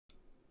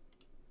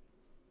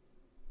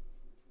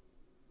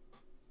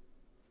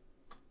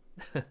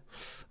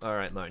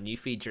Alright, Martin, you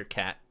feed your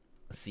cat.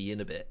 See you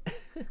in a bit.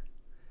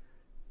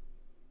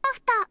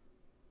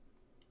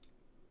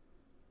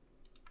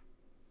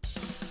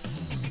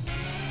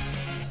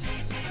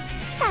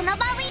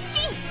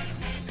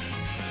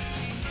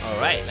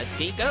 Alright, let's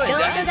keep going,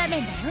 guys.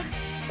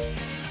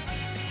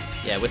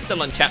 Yeah, we're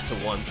still on chapter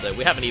 1, so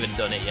we haven't even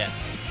done it yet.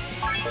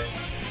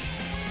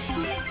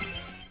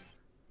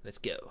 Let's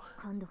go.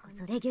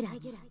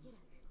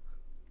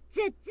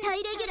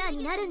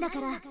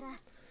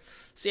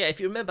 So yeah, if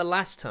you remember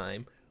last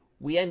time,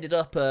 we ended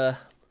up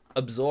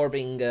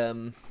absorbing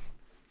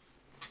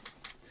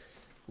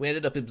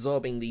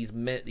these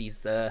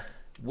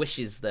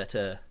wishes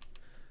that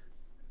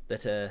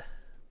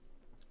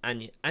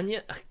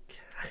Anya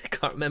I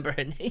can't remember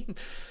her name,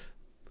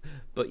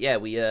 but yeah,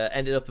 we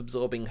ended up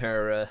absorbing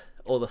her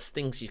all the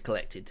things she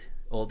collected,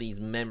 all these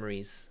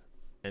memories,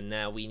 and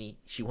now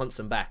she wants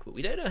them back, but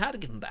we don't know how to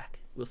give them back.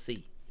 We'll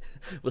see.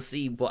 We'll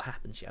see what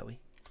happens, shall we?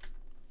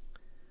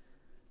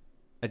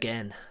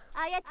 Again.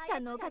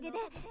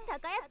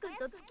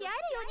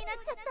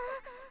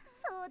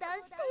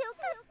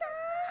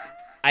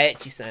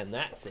 Ayacchi-san,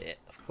 that's it.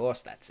 Of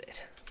course that's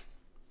it.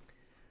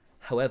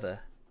 However,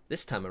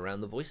 this time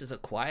around the voices are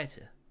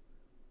quieter.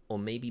 Or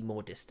maybe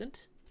more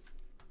distant?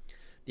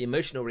 The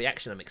emotional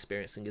reaction I'm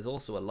experiencing is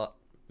also a lot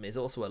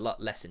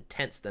less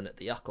intense than at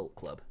the occult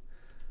club.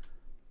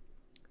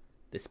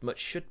 This much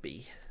should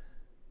be.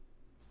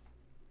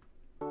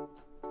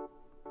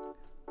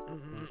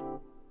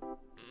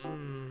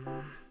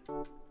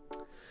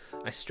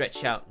 I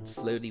stretch out and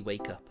slowly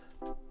wake up.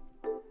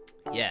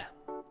 Yeah,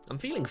 I'm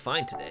feeling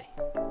fine today.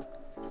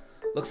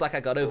 Looks like I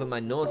got over my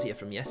nausea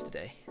from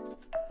yesterday.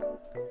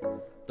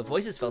 The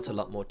voices felt a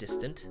lot more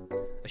distant.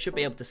 I should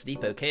be able to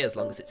sleep okay as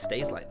long as it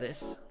stays like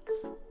this.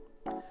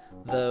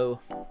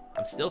 Though,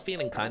 I'm still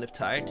feeling kind of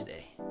tired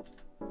today.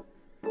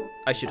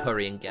 I should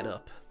hurry and get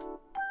up.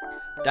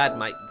 Dad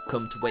might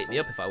come to wake me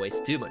up if I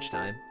waste too much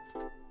time.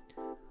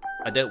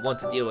 I don't want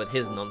to deal with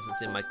his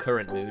nonsense in my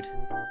current mood.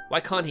 Why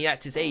can't he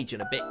act his age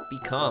and be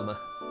calmer?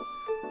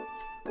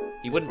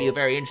 He wouldn't be a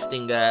very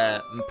interesting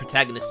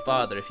protagonist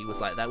father if he was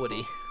like that, would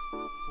he?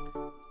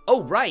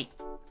 Oh, right!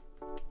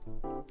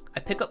 I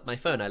pick up my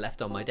phone I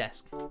left on my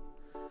desk.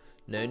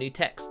 No new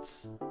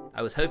texts.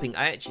 I was hoping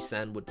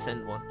Ayacchi-san would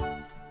send one.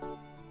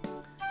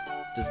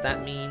 Does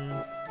that mean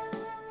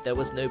there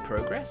was no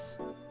progress?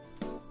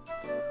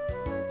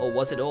 Or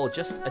was it all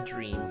just a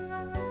dream?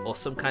 Or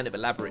some kind of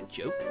elaborate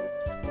joke?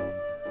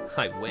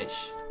 I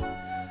wish.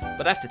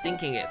 But after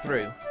thinking it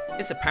through,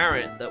 it's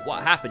apparent that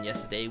what happened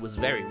yesterday was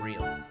very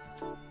real.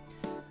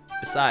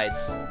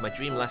 Besides, my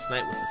dream last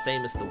night was the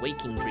same as the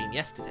waking dream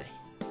yesterday.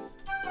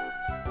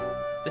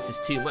 This is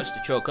too much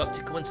to chalk up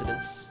to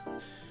coincidence.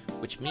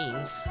 Which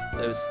means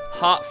those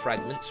heart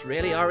fragments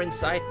really are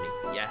inside me.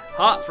 Yeah,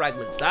 heart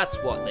fragments, that's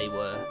what they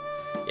were.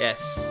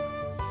 Yes.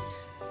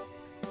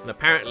 And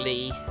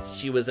apparently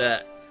she was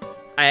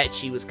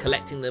Ayacchi was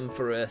collecting them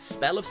for a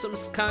spell of some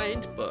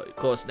kind, but of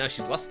course now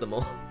she's lost them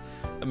all.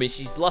 I mean,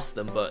 she's lost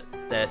them, but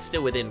they're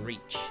still within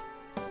reach.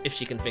 If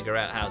she can figure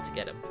out how to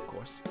get them, of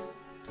course.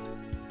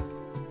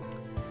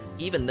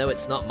 Even though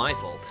it's not my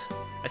fault,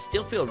 I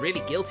still feel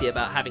really guilty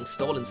about having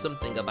stolen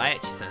something of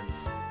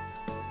Ayacchi-san's.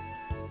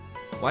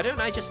 Why don't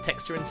I just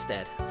text her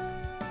instead?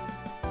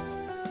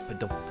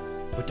 Ba-dump,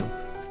 ba-dump.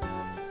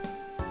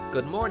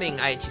 Good morning,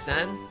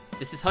 Ayacchi-san.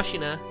 This is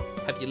Hoshina.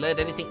 Have you learned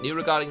anything new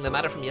regarding the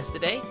matter from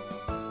yesterday?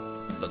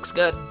 Looks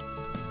good.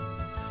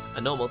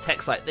 A normal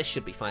text like this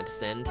should be fine to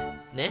send,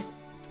 ne?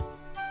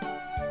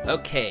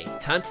 Okay,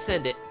 time to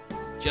send it.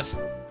 Just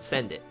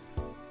send it.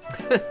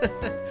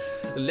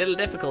 A little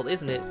difficult,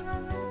 isn't it?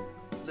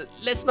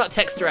 Let's not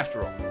text her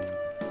after all.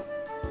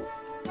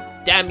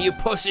 Damn you,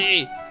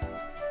 pussy!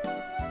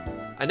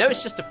 I know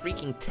it's just a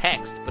freaking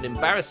text, but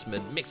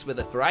embarrassment mixed with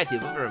a variety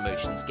of other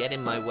emotions get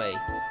in my way.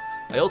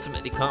 I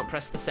ultimately can't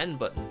press the send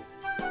button.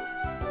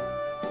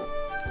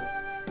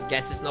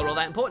 Guess it's not all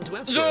that important to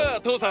him.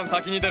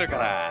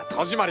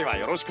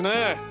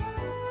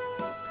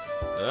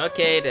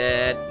 Okay,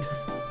 Dad.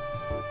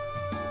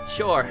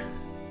 Sure.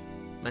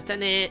 Mata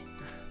ne.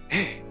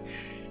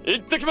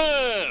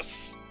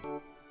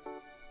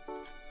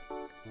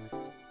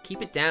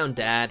 Keep it down,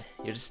 Dad.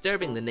 You're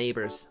disturbing the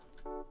neighbors.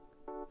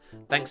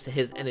 Thanks to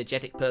his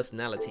energetic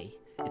personality,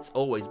 it's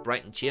always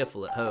bright and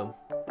cheerful at home.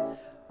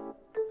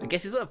 I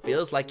guess it sort of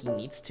feels like he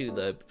needs to,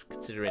 though,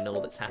 considering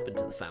all that's happened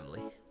to the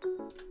family.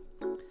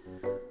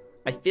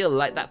 I feel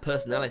like that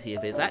personality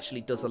of his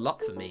actually does a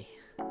lot for me,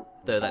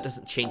 though that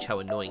doesn't change how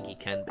annoying he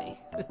can be.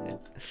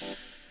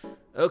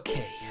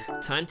 Okay,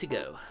 time to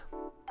go.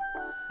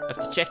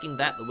 After checking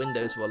that the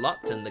windows were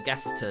locked and the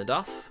gas is turned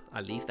off,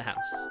 I leave the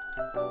house.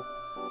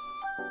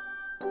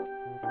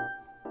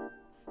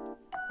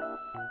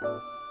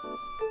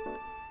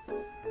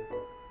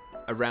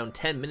 Around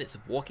 10 minutes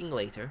of walking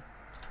later,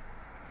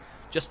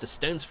 just a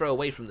stone's throw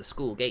away from the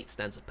school gate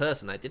stands a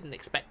person I didn't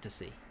expect to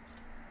see.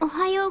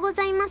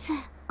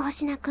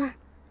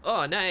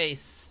 Oh,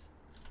 nice!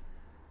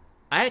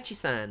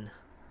 Ayacchi-san,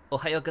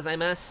 ohayo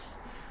gozaimasu.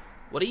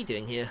 What are you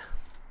doing here?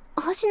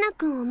 星名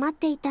くんを待っ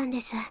ていたん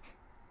です。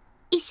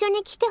一緒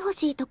に来てほ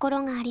しいとこ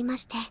ろがありま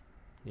して。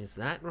Is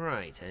that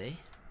right, eh?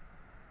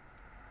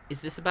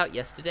 Is this about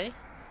yesterday?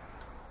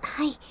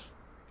 はい。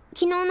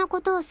昨日の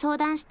ことを相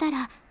談した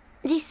ら、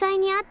実際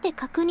に会って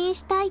確認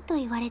したいと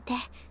言われて。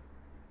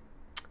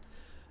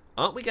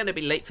Aren't we going to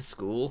be late for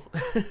school?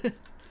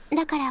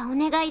 だからお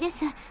願いで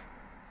す。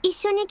一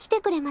緒に来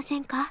てくれませ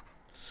んか？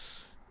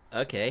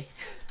 Okay.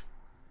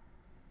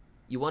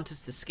 You want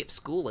us to skip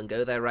school and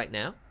go there right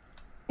now?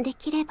 で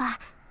きれば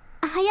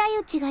早い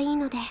うちがいい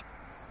ので。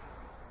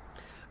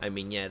I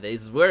mean, yeah,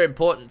 these were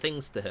important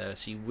things to her.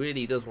 She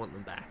really does want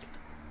them back.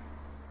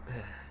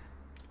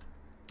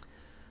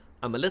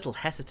 I'm a little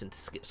hesitant to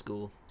skip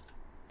school,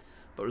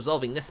 but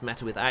resolving this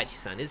matter with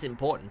Ayacchi-san is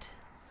important.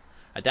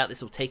 I doubt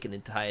this will take an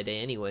entire day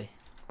anyway.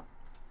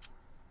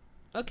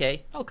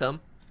 Okay, I'll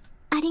come.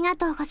 ありが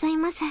とうござい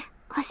ます、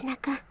星名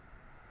くん。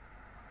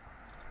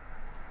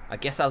I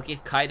guess I'll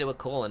give Kaido a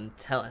call and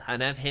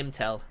have him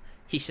tell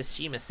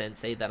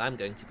Hishishima-sensei that I'm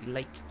going to be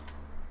late.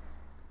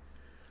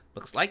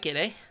 Looks like it,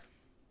 eh?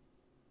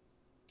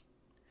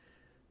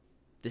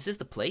 This is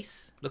the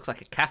place. Looks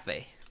like a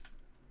cafe.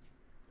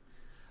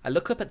 I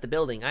look up at the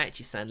building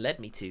Ayacchi-san led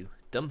me to,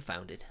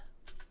 dumbfounded.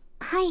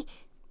 はい、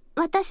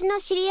私の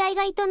知り合い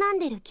が営ん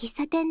でる喫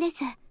茶店で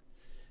す。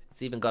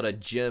It's even got a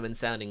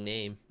German-sounding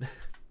name.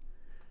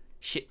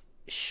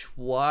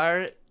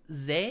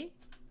 Schwarze?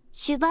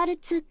 シュバル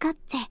ツカッ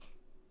ツ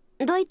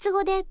ェ。ドイツ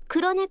語で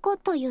黒猫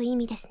という意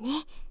味ですね。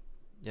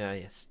Ah,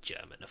 yes,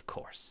 German, of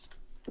course.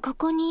 こ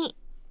こに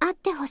会っ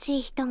てほし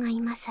い人がい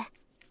ます。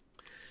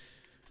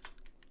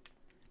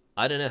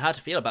I don't know how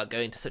to feel about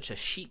going to such a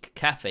chic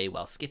cafe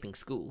while skipping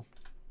school.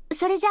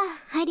 それじゃあ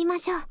入りま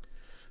しょう。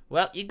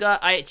Well, you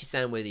got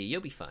Ayacchi-san with you.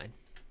 You'll be fine.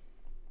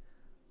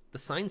 The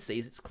sign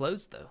says it's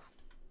closed, though.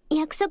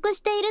 約束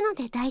しているの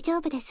で大丈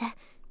夫です。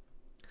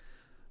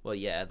Well,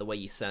 yeah, the way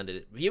you sounded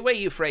it, the way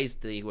you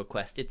phrased the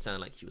request did sound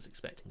like she was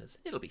expecting us.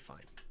 It'll be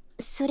fine.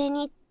 それ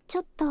にち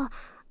ょっと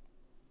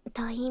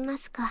言いま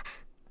すか、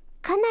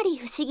かなり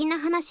不思議な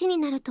話に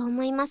なると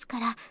思いますか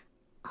ら、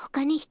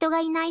他に人が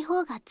いない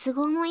方が都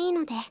合もいい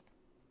ので。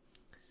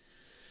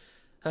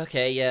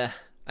Okay, yeah.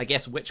 I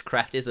guess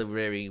witchcraft is a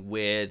very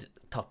weird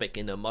topic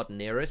in a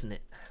modern era, isn't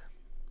it?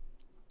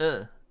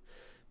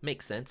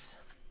 Makes sense.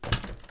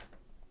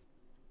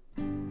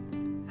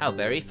 How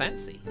very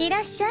fancy. い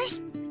らっしゃい。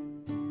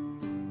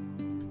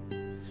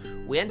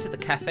We enter the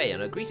cafe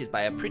and are greeted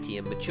by a pretty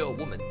and mature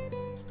woman.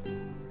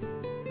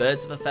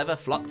 Birds of a feather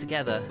flock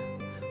together.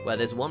 Where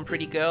there's one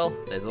pretty girl,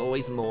 there's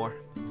always more.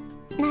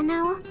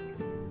 七尾、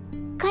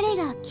彼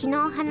が昨日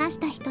話し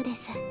た人で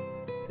す。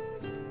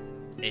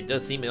It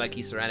does seem like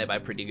he's surrounded by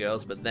pretty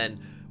girls, but then,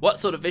 what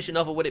sort of visual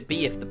novel would it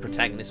be if the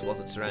protagonist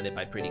wasn't surrounded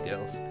by pretty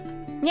girls?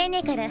 ね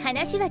ねから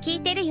話は聞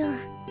いてるよ。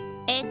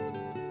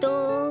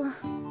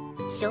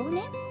少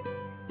年？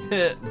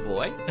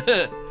 Boy?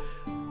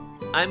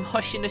 I'm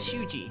Hoshina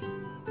Shuuji.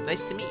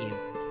 Nice to meet you.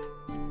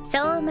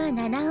 相馬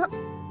七尾。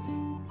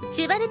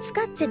シュバルツ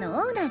カッツェの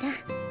オーナー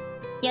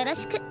だ。よろ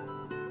しく。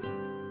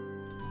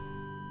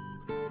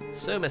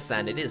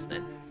Soma-san it is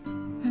then.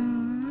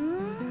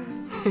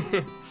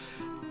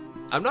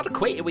 I'm not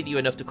acquainted with you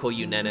enough to call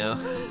you Neno.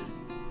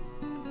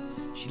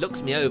 She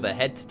looks me over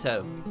head to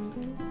toe.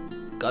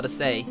 Gotta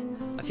say,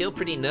 I feel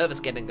pretty nervous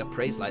getting a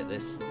praise like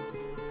this.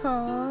 ほ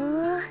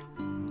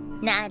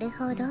う、なる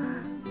ほど。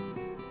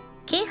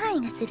気配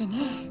がするね。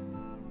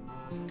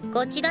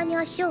こちらに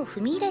足を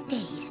踏み入れてい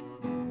る。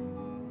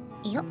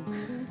いや、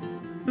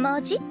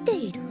混じって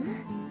いる。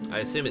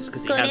I assume it's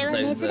because he こ has れは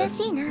those. 珍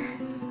しいな。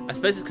I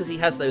suppose it's because he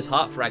has those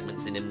heart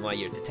fragments in him while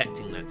you're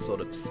detecting that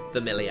sort of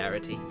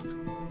familiarity.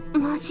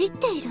 混じっ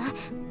ている？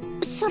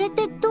それっ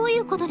てどうい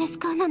うことです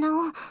か、七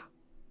尾？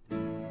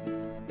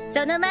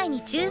その前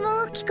に注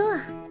文を聞こう。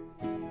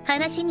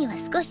話には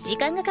少し時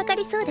間がかか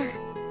りそうだ。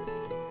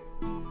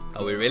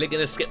Are we really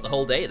gonna skip the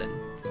whole day then?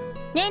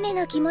 ねね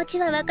の気持ち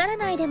はわから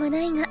ないでも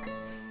ないが、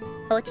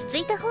落ち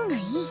着いた方がい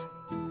い。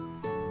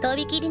と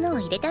びきりのを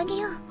入れてあげ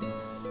よう。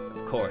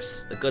Of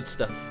course, the good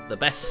stuff, the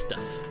best stuff.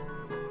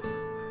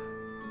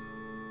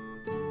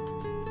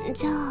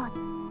 じゃあ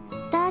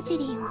ダージ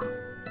リンを。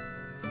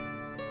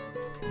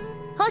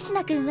星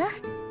名くんは？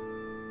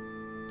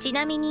ち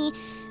なみに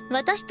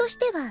私とし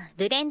ては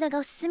ブレンドが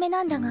おすすめ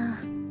なんだが、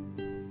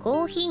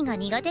コーヒーが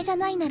苦手じゃ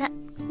ないなら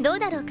どう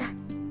だろうか。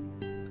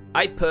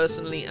I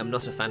personally am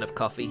not a fan of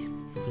coffee.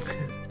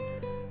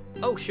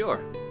 Oh, sure.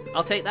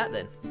 I'll take that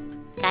then.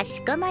 か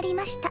しこまり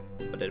ました。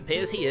 But it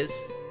appears he is.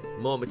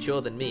 More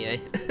mature than me, eh?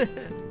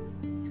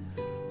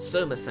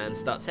 Soma-san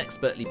starts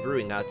expertly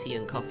brewing our tea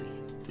and coffee.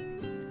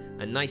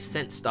 A nice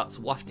scent starts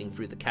wafting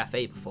through the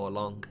cafe before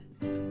long.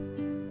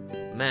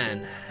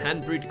 Man,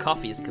 hand-brewed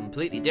coffee is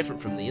completely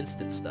different from the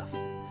instant stuff.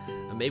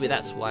 And maybe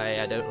that's why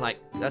I don't like...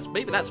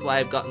 Maybe that's why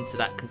I've gotten to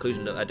that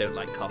conclusion that I don't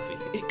like coffee.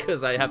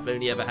 Because I have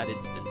only ever had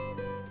instant.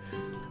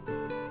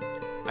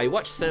 I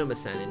watch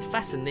Soma-san in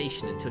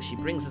fascination until she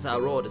brings us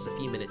our orders a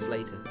few minutes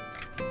later.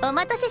 お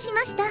待たせし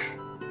ました。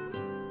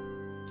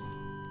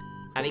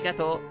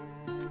Arigato.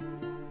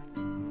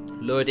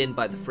 Lured in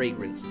by the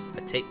fragrance,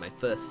 I take my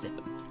first sip.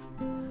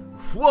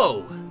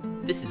 Whoa!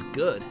 This is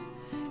good.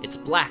 It's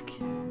black,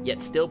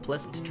 yet still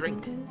pleasant to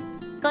drink.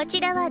 こち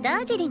らはダ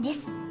ージリンで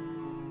す。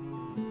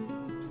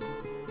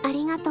あ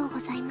りがとうご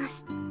ざいま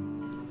す。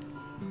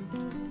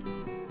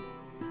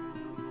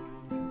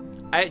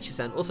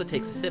Ayacchi-san also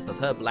takes a sip of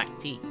her black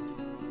tea.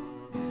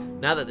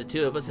 Now that the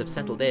two of us have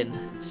settled in,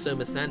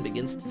 Soma-san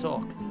begins to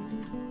talk.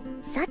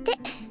 さて、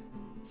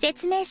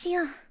説明し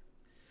よう。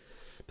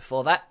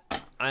Before that,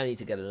 I need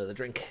to get another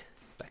drink.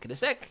 Back in a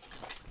sec.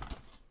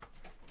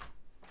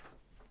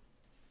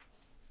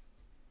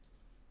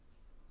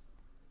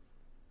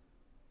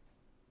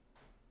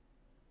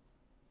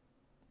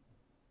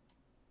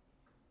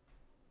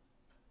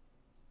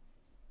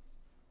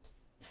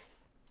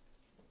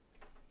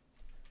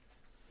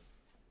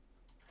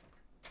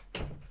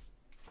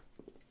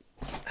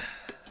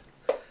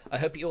 I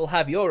hope you all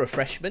have your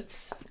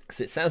refreshments, because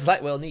it sounds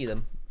like we'll need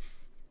them.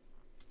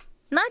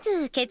 ま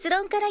ず結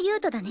論から言う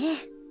とだね。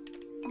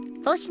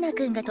星名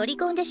くんが取り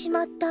込んでし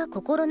まった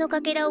心の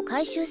かけらを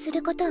回収す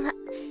ることは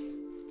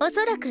お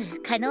そら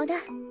く可能だ。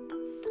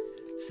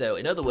So,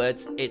 in other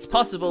words, it's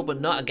possible but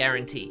not a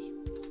guarantee.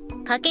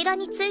 かけら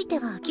について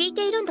は聞い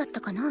ているんだった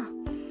かな。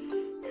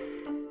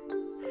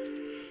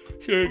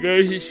 Sure,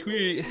 guys, it's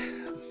sweet.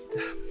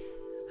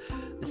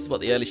 This is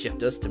what the early shift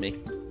does to me.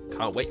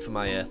 Can't wait for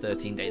my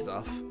 13 days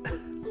off.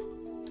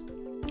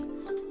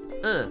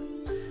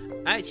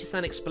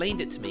 Ayacchi-san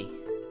explained it to me.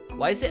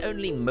 Why is it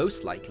only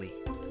most likely?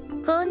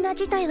 こんな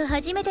事態は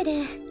初めて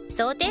で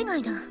想定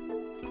外だ。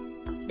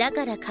だ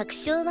から確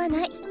証は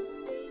ない。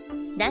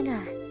だが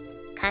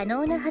可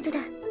能なはずだ。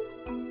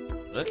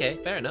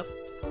Okay, fair enough.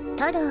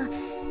 ただ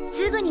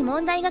すぐに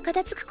問題が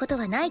片付くこと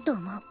はないと思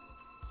う。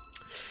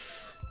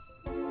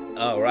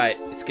Alright,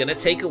 it's gonna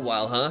take a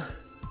while, huh?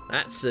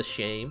 That's a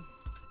shame.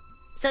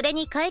 それ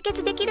に解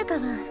決できるか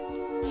は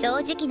正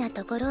直な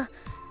ところ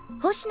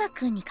星名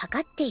くんにかか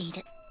ってい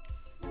る。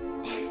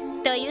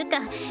というか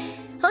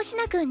星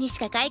名くんにし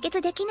か解決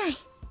できない。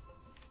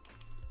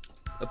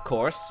 Of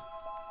course.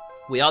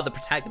 We are the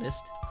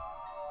protagonist.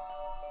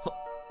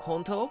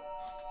 本当？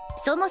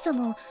そもそ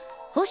も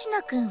星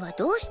名くんは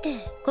どうして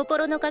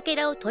心のかけ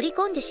らを取り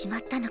込んでしま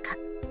ったのか。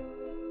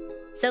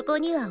そこ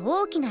には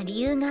大きな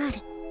理由がある。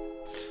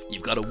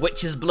 You've got a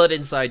witch's blood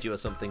inside you or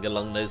something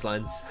along those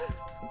lines.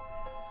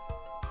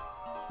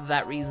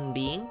 That reason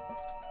being?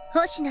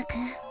 星名く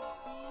ん、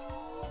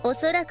お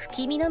そらく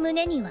君の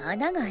胸には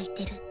穴が開い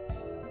てる。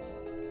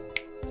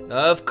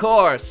Of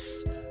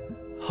course!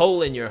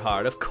 Hole in your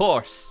heart, of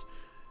course!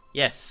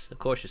 Yes, of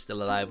course you're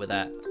still alive with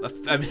that.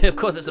 I mean, of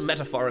course it's a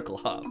metaphorical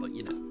heart, but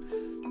you know.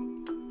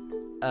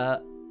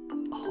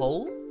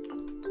 Hole?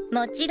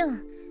 もちろ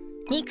ん、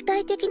肉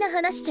体的な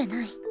話じゃ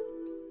ない。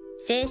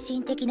精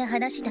神的な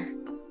話だ。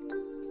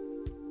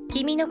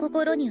君の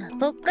心には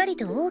ぽっかり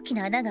と大き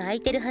な穴が開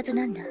いてるはず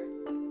なんだ。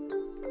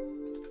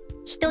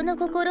人の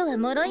心は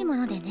脆いも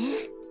のでね。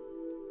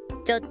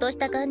ちょっとし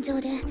た感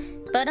情で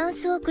バラン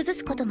スを崩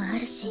すこともある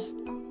し、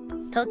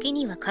時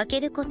には欠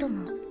けること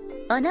も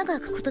穴が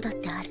開くことだっ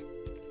てある。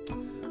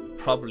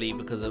 Probably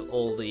because of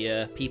all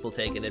the people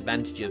taking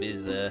advantage of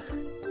his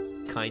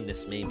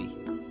kindness, maybe.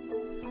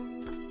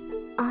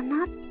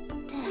 穴って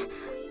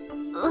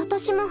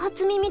私も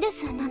初耳で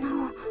す、七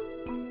尾。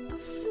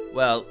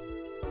 Well,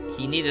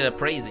 he needed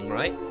appraising,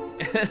 right?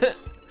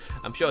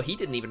 I'm sure he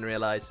didn't even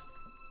realize.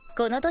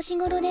 この年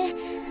頃で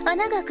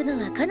穴が開く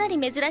のはかなり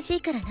珍し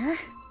いからな。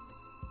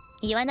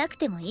言わなく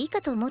てもいい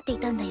かと思ってい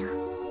たんだよ。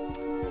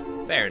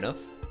 Fair enough.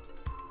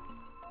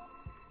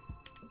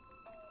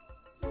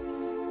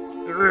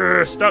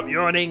 Stop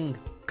yawning!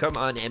 Come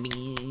on,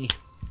 Emmy.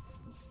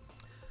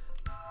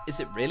 Is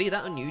it really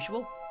that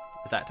unusual?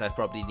 In fact, I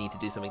probably need to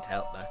do something to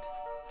help that.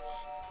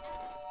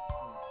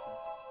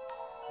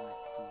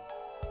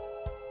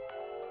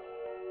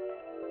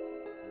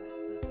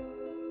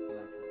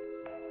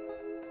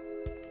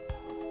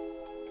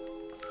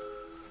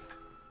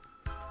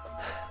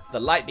 The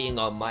light being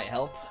on might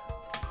help.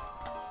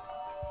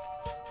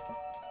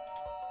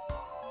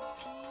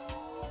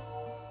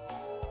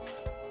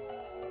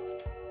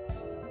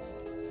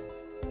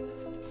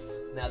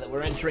 Now that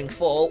we're entering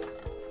fall,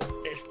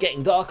 it's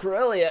getting darker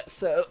earlier,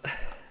 so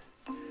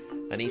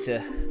I need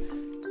to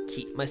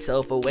keep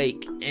myself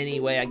awake any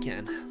way I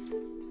can.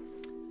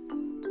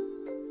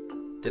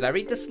 Did I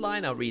read this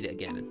line? I'll read it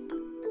again.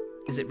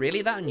 Is it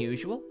really that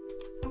unusual?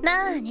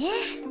 まあね。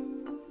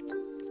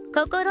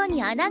心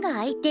に穴が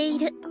開いてい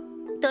る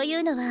とい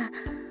うのは、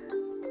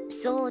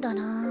そうだ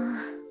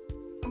な。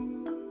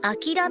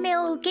諦め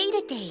を受け入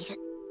れている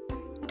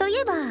とい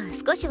えば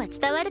少しは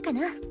伝わるか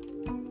な。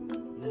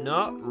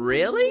Not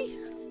really?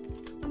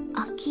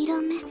 諦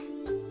め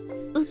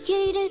受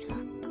け入れる。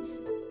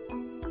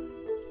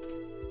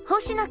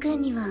星名く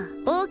んには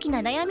大き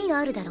な悩みが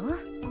あるだろ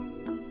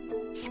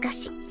う。しか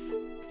し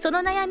その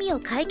悩みを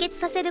解決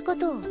させるこ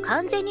とを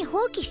完全に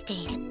放棄して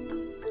いる。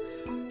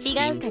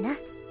違うかな。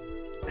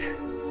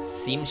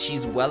 Seems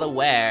she's well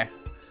aware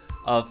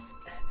of...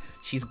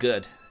 She's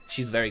good.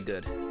 She's very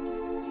good.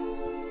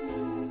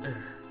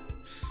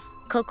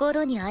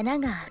 心に穴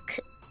が開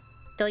く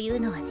とい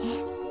うのはね、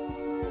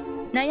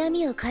悩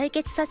みを解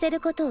決させる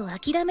ことを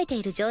諦めて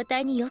いる状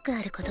態によくあ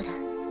ることだ。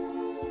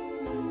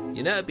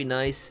You know, it'd be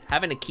nice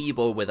having a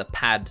keyboard with a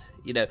pad.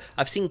 You know,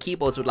 I've seen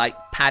keyboards with like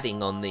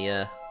padding on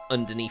the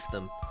underneath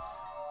them,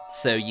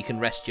 so you can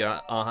rest your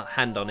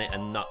hand on it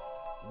and not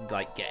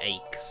like get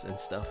aches and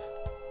stuff.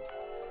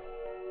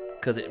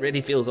 Because it really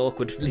feels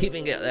awkward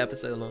leaving it there for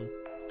so long.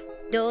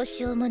 どう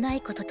しようもな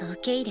いことと受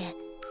け入れ、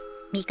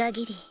見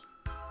限り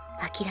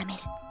諦める。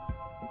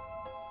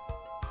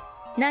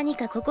何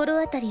か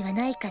心当たりは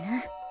ないか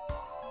な、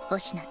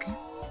星名くん。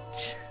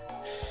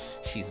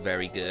She's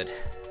very good.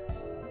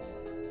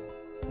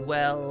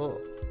 Well,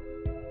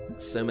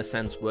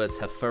 Soma-san's words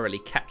have thoroughly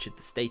captured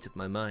the state of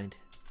my mind.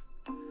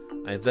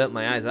 I avert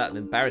my eyes out of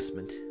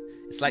embarrassment.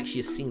 It's like she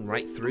has seen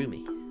right through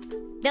me.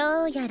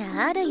 どうや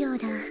らあるよう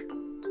だ。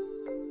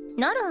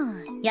なら、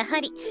やは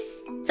り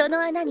そ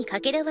の穴にか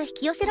けらは引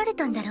き寄せられ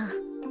たんだろ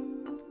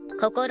う。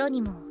心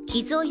にも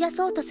傷を癒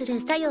そうとする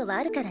作用は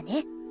あるから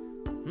ね。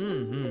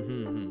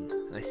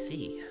I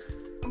see.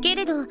 け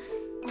れど、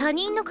他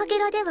人のかけ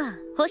らでは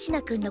星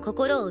名くんの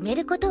心を埋め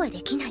ることは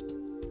できない。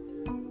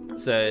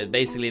So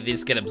basically they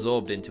just get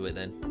absorbed into it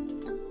then.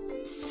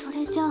 そ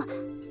れじゃあ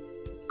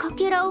か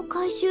けらを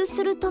回収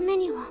するため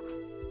には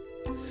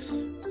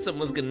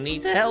Someone's gonna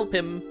need to help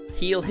him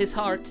heal his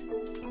heart.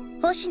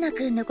 星名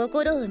くんの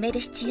心を埋める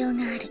必要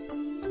がある。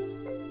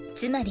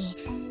つまり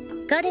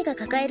彼が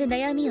抱える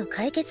悩みを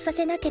解決さ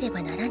せなけれ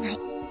ばならない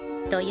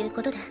という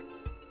ことだ。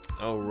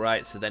Oh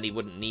right, so then he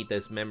wouldn't need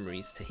those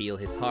memories to heal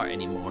his heart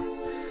anymore.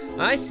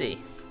 I see.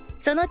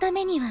 そのた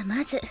めには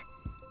まず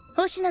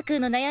星名く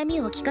んの悩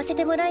みを聞かせ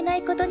てもらえな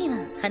いことには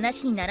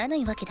話にならな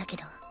いわけだけ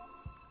ど。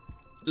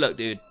 Look,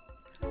 dude,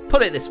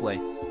 put it this way.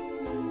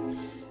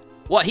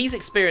 What he's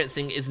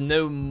experiencing is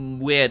no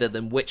weirder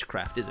than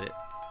witchcraft, is it?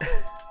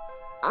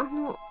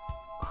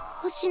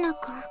 星名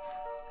くん。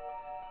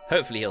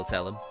 Hopefully he'll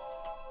tell him.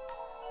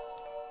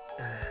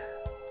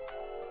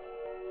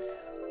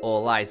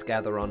 All eyes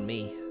gather on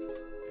me.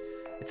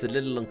 It's a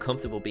little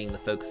uncomfortable being the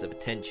focus of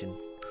attention,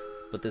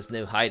 but there's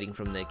no hiding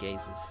from their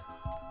gazes.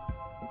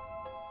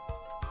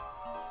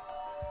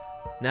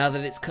 Now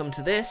that it's come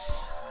to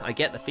this, I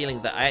get the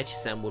feeling that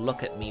Ayacchi-san will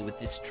look at me with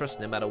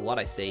distrust no matter what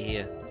I say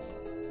here.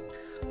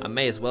 I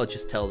may as well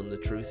just tell them the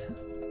truth.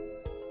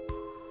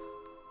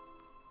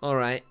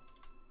 Alright.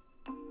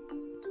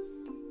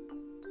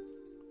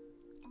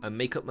 I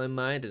make up my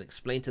mind and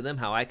explain to them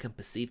how I can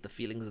perceive the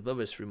feelings of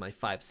others through my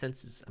 5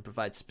 senses and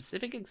provide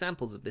specific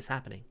examples of this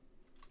happening.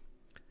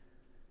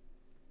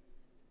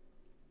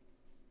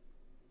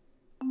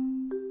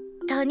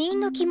 他人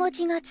の気持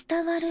ちが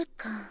伝わる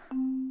か。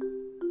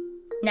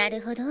な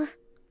るほど。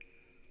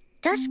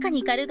確か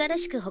に軽々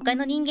しく他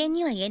の人間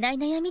には言えない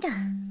悩みだ。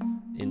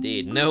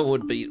Indeed, no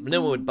one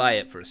would buy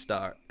it for a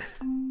start.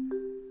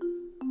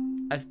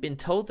 I've been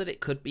told that it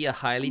could be a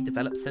highly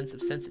developed sense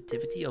of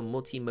sensitivity or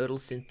multimodal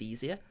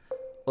synesthesia,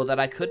 or that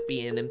I could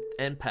be an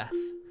empath.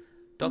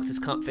 Doctors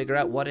can't figure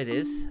out what it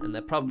is, and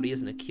there probably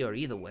isn't a cure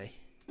either way.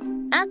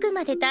 あく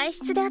まで体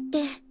質であっ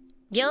て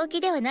病気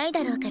ではない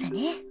だろうから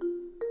ね。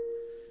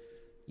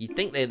You'd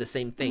think they're the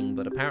same thing,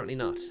 but apparently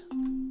not.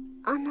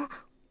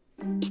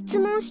 質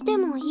問して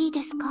もいい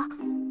ですか？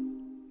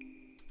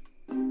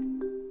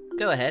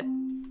 Go ahead.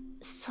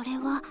 それ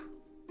は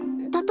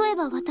例え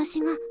ば私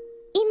が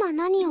今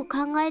何を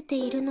考えて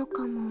いるの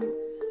かも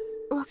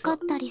分かっ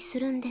たりす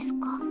るんです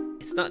か？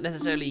 It's not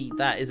necessarily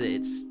that, is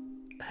it? It's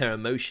her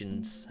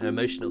emotions, her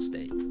emotional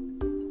state.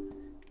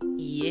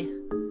 Yeah.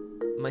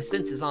 My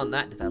senses aren't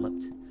that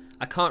developed.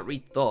 I can't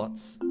read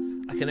thoughts.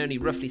 I can only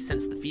roughly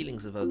sense the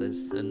feelings of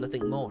others and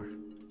nothing more.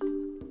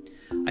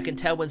 I can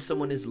tell when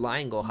someone is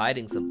lying or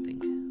hiding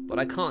something, but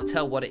I can't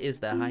tell what it is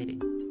they're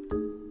hiding.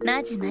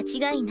 まず間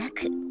違いな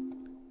く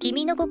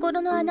君の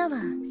心の穴は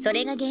そ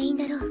れが原因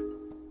だろう。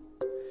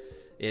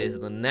It is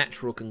the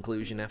natural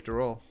conclusion after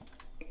all.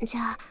 じ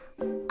ゃ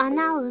あ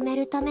穴を埋め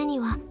るために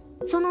は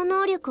その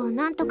能力を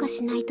何とか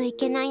しないとい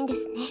けないんで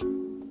すね。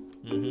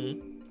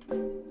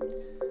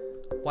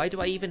Why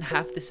do I even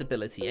have this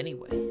ability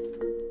anyway?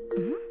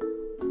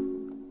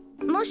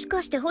 もし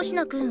かして星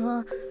名くん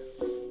は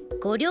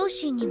ご両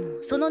親に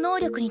もその能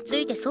力につ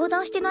いて相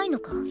談してないの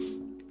か？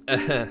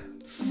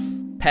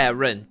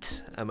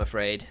 Parent, I'm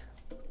afraid.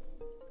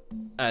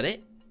 At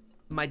it?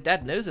 My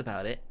dad knows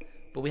about it,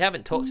 but we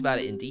haven't talked about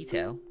it in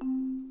detail.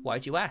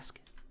 Why'd you ask?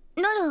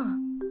 なら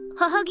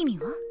母君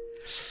は？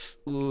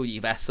 Ooh,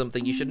 you've asked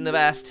something you shouldn't have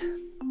asked.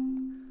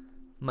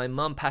 My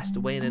mum passed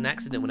away in an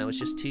accident when I was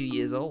just 2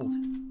 years old.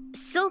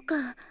 そうか。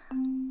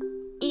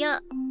い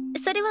や、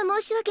それは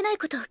申し訳ない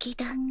ことを聞い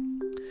た。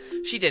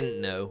She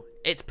didn't know.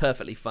 It's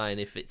perfectly fine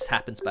if it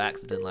happens by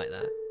accident like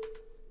that.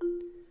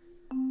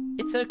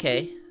 It's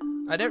okay.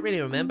 I don't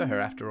really remember her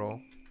after all.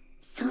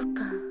 そう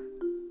か。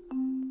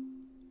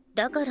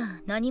だか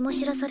ら何も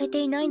知らされて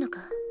いないの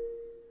か。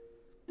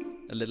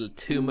A little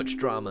too much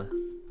drama.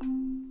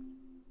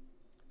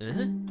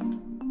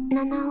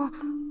 七尾、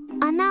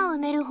穴を埋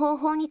める方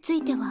法につ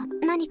いては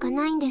何か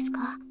ないんですか？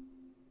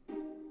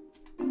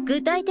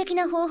具体的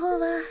な方法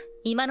は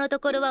今のと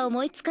ころは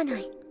思いつかな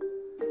い。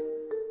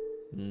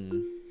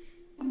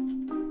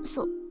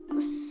そ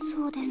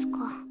うですか。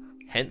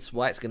Hence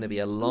why it's going to be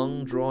a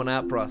long drawn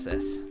out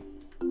process.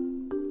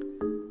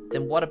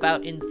 Then what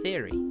about in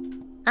theory?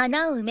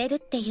 穴を埋めるっ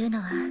ていうの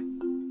は、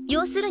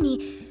要する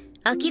に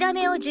諦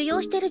めを受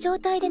容している状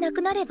態でな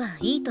くなれば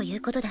いいとい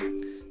うことだ。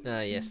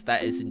Ah, yes,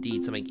 that is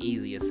indeed something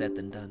easier said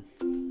than done.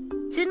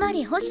 つま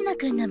り星名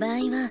君の場合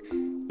は、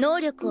能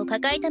力を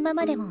抱えたま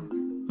までも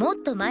もっ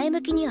と前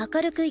向きに明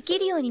るく生き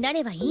るようにな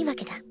ればいいわ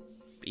けだ。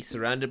Be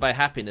surrounded by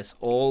happiness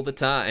all the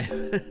time.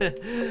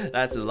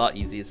 That's a lot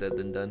easier said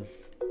than done.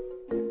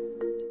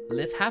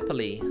 Live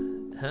happily,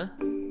 huh?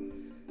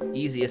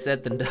 Easier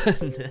said than done.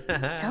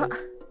 そ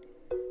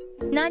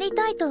う。なり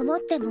たいと思っ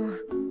ても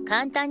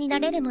簡単にな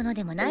れるもの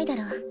でもないだ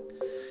ろう。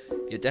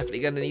You're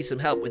definitely gonna need some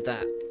help with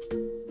that.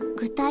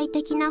 具体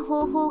的な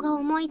方法が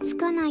思いつ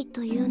かない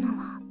というの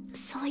は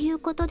そういう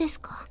ことで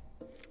すか。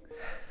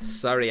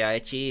Sorry,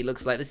 Ayacchi.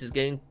 Looks like this is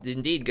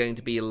indeed going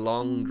to be a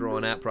long,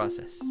 drawn-out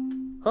process.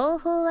 方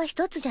法は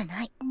一つじゃ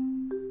ない。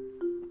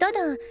ただ、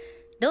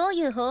どう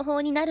いう方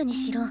法になるに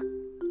しろ、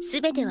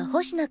すべては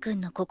星名君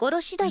の心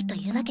次第と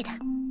いうわけだ。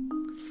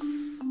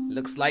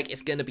Looks like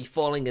it's going to be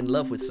falling in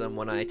love with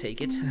someone, I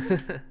take it.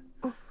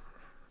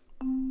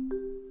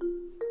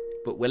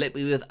 But will it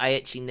be with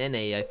Ayacchi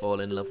Nene I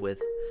fall in love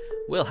with?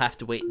 We'll have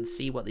to wait and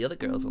see what the other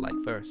girls are like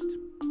first.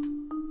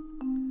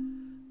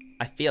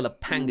 I feel a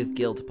pang of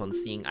guilt upon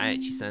seeing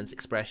Ayacchi-san's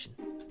expression.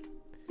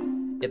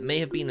 It may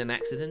have been an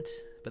accident,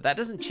 but that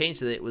doesn't change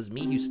that it was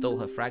me who stole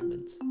her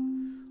fragments.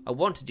 I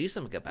want to do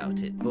something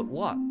about it, but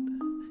what?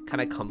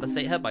 Can I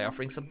compensate her by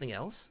offering something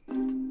else?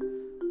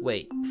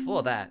 Wait,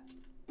 before that...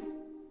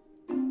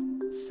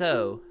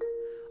 So,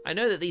 I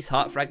know that these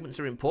heart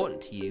fragments are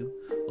important to you,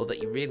 or that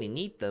you really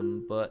need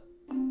them, but...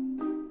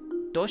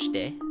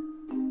 Doshite?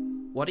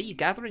 What are you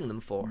gathering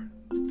them for?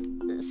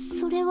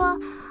 それは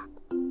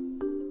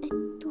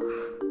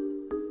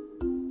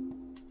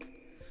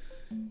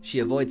She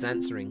avoids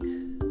answering.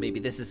 Maybe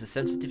this is a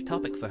sensitive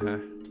topic for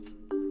her.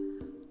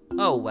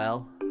 Oh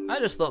well, I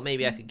just thought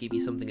maybe I could give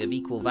you something of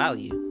equal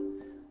value.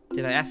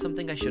 Did I ask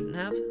something I shouldn't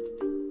have?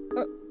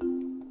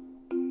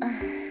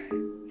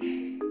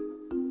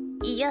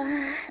 いや、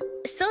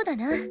そうだ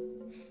な。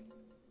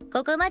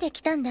ここまで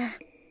来たんだ。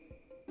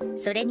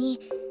それに、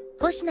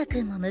星名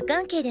君も無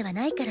関係では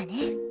ないからね。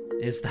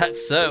Is that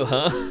so,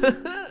 huh?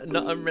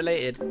 Not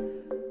unrelated.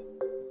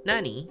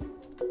 Nani?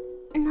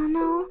 七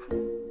尾、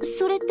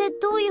それって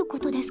どういうこ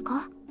とです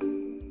か？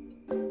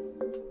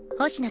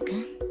星名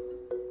君、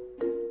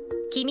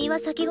君は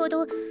先ほ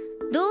ど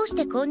どうし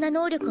てこんな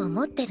能力を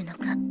持ってるの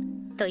か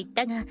と言っ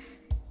たが、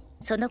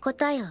その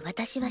答えを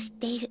私は知っ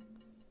ている。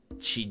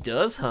She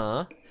does,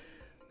 huh?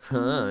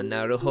 Huh,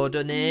 なるほ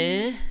ど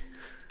ね。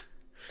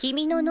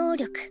君の能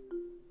力、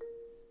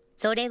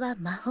それは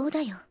魔法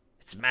だよ。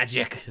It's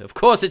magic. Of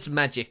course it's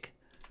magic.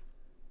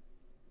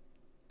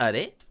 あ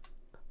れ？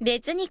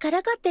別にか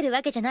らかってる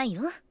わけじゃない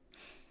よ。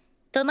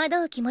戸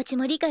惑う気持ち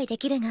も理解で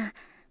きるが、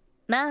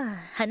まあ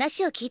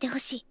話を聞いてほ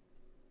し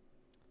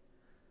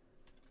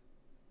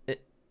い。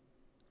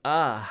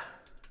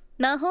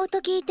魔法と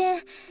聞い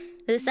て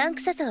うさんく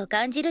ささを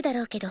感じるだ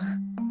ろうけど、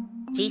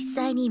実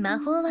際に魔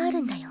法はある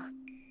んだよ。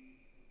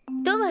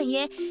とはい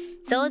え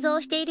想像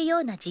しているよ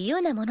うな自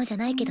由なものじゃ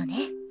ないけどね。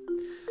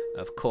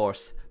Of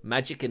course,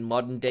 magic in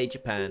modern day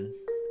Japan.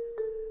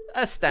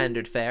 A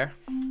standard fare.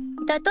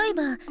 例え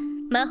ば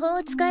魔法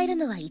を使える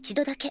のは一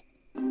度だけ。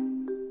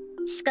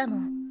しかも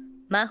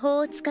魔法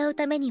を使う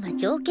ためには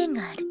条件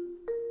がある。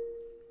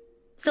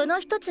その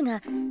一つ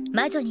が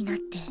魔女になっ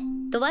て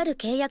とある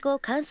契約を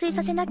完遂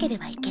させなけれ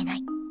ばいけな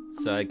い。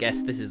So I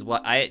guess this is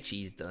what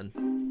Ayacchi's done.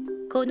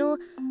 この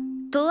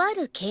とあ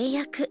る契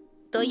約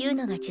という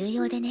のが重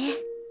要でね。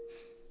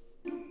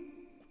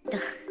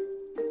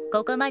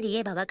ここまで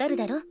言えばわかる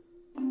だろ？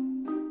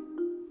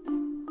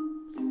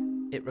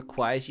 It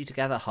requires you to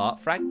gather heart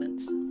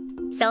fragments?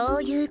 そ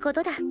ういうこ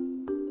とだ。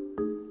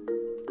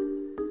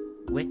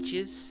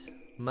Witches?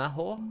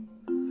 Maho?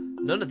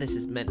 None of this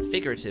is meant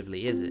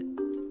figuratively, is it?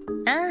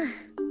 あ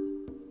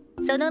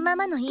あ、そのま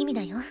まの意味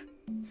だよ。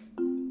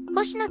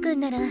星野くん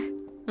なら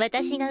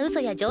私が嘘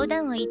や冗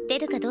談を言って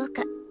るかどう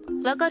か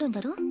わかるん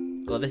だろ？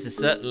 Well, this is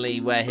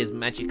certainly where his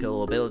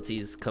magical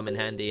abilities come in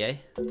handy, eh?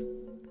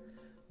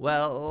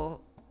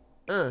 Well,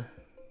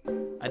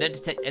 I don't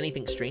detect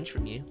anything strange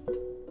from you.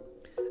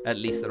 At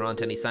least there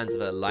aren't any signs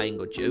of her lying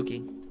or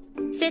joking.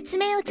 説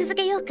明を続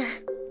けようか。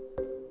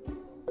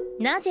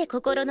なぜ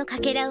心のか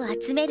けらを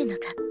集めるの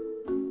か。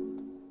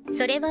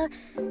それは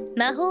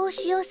魔法を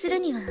使用する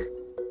には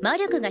魔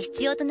力が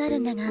必要となる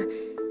んだが、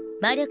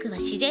魔力は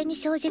自然に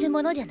生じる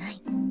ものじゃな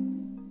い。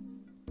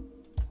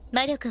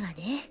魔力は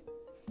ね、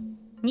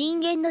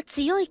人間の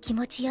強い気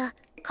持ちや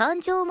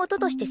感情を元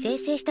として生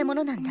成したも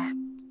のなんだ。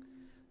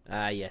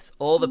Ah, yes.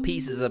 All the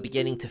pieces are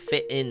beginning to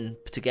fit in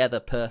together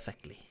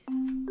perfectly.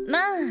 ま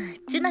あ、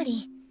つま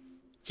り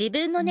自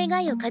分の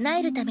願いを叶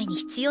えるために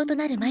必要と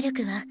なる魔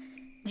力は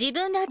自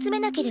分で集め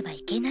なければ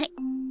いけない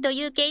と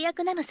いう契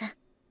約なのさ。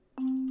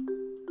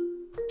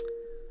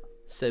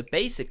So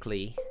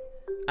basically,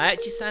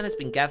 Ayacchi-san has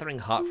been gathering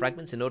heart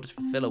fragments in order to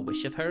fulfill a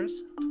wish of hers?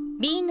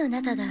 瓶の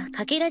中が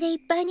かけらでいっ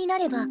ぱいにな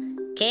れば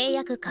契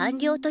約完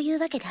了という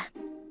わけだ。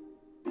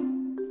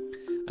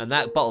And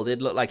that bottle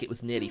did look like it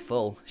was nearly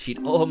full.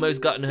 She'd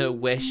almost gotten her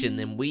wish and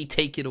then we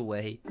take it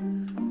away.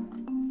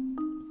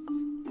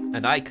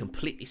 And I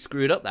completely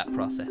screwed up that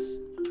process.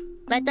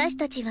 私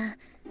たちは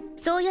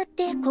そうやっ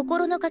て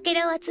心のかけ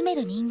らを集め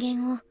る人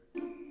間を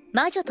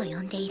魔女と呼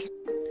んでいる。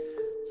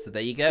So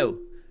there you go.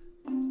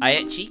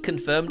 Ayacchi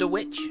confirmed a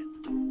witch.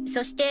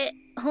 そして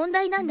本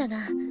題なんだが、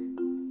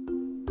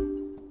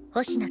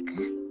星名くん。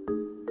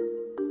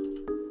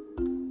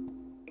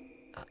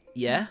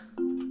Yeah?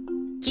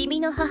 君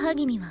の母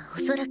君はお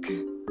そら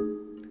く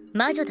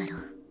魔女だろ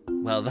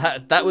う。Well,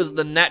 that was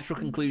the natural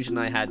conclusion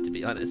I had, to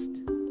be honest.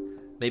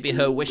 Maybe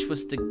her wish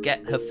was to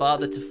get her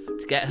father to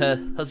get her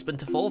husband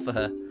to fall for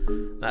her.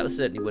 That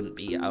certainly wouldn't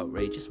be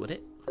outrageous, would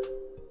it?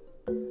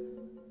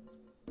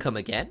 Come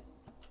again?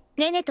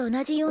 ネネと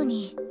同じよう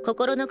に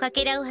心のか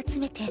けらを集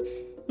めて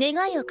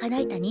願いを叶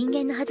えた人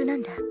間のはずな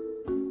んだ。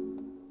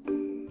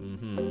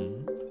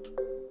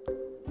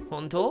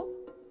本当?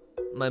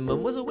 My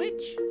mum was a witch?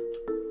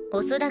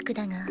 おそらく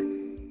だが、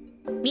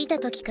見た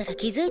時から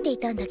気づいてい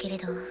たんだけれ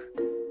ど、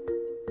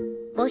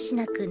星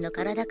名くんの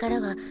体から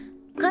は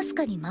かす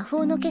かに魔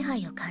法の気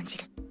配を感じ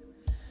る。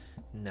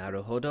な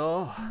るほ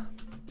ど。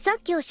さ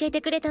っき教え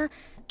てくれた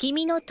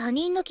君の他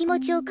人の気持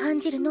ちを感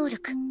じる能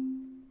力。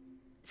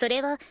そ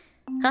れは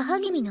母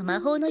君の魔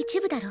法の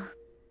一部だろう。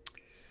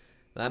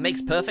That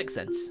makes perfect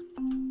sense.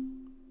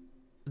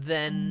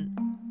 Then,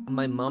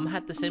 my mom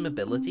had the same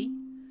ability?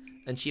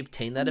 And she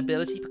obtained that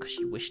ability because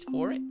she wished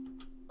for it?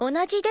 同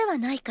じでは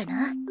ないか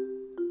な。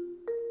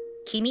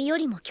君よ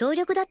りも強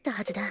力だった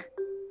はずだ。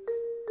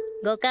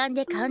五感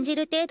で感じ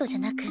る程度じゃ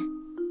なく、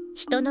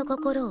人の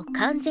心を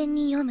完全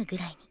に読むぐ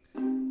らい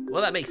に。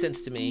Well, that makes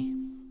sense to me.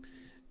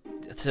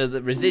 So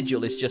the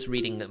residual is just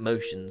reading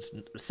emotions,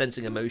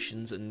 sensing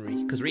emotions, and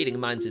because reading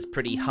minds is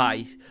pretty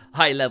high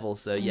level.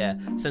 So yeah,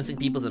 sensing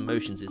people's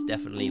emotions is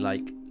definitely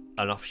like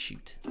an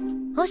offshoot.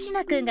 星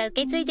名くんが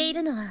受け継いでい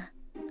るのは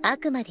あ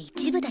くまで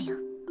一部だよ。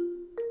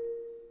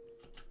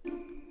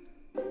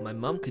My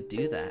mom could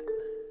do that,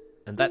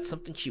 and that's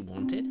something she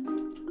wanted.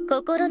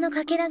 心の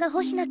かけらが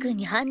星名くん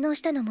に反応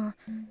したのも、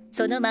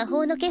その魔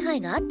法の気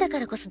配があったか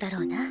らこそだ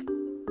ろうな。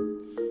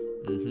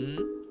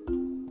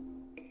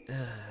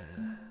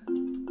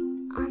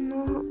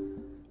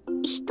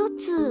一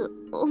つ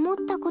思っ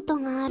たこと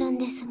があるん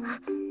ですが。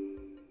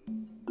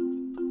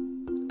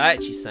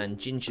Ayacchi-san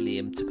gingerly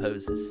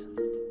interposes.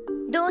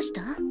 どうし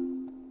た？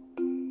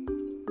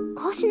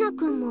星名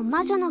くんも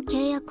魔女の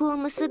契約を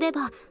結べ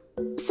ば、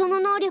その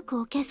能力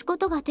を消すこ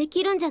とがで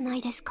きるんじゃな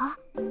いですか？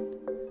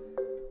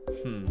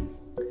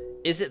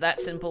 Is it that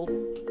simple?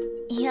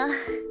 いや、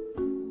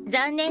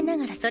残念な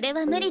がらそれ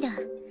は無理だ。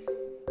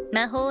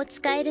魔法を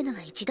使えるの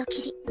は一度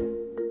きり。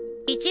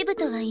一部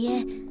とはい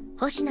え、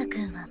星名く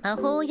んは魔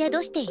法を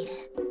宿している。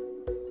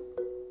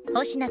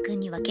星名くん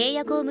には契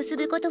約を結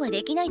ぶことは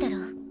できないだろ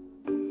う。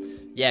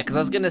Yeah, because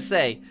I was gonna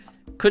say,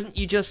 couldn't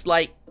you just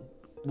like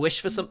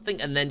wish for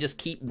something and then just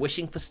keep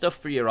wishing for stuff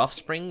for your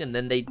offspring and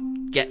then they'd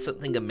get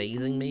something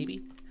amazing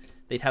maybe?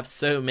 They'd have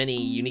so many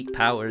unique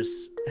powers.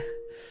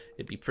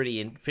 It'd be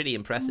pretty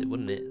impressive,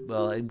 wouldn't it?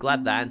 Well, I'm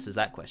glad that answers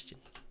that question.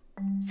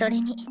 そ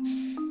れに、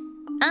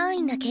安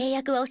易な契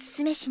約はおす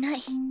すめしな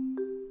い。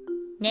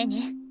ねえ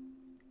ねえ。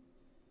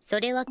そ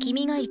れは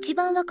君が一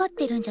番わかっ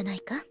てるんじゃない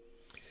か?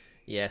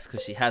 Yes,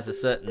 because she has a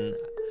certain...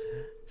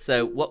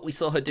 So what we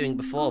saw her doing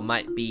before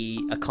might be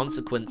a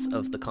consequence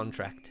of the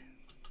contract.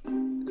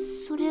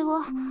 それ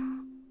は...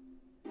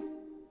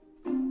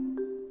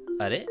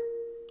 あれ?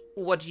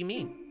 What do you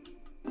mean?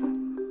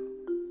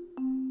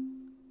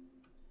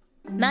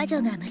 魔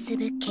女が結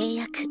ぶ契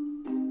約。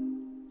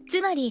つ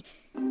まり、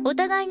お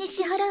互いに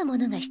支払うも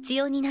のが必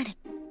要になる。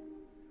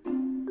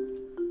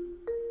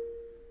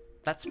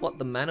That's what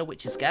the mana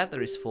witch's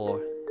gather is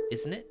for,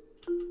 isn't it?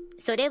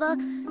 それは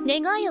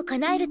願いを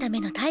叶えるた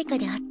めの対価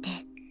であって、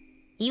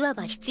いわ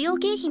ば必要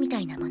経費みた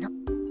いなもの。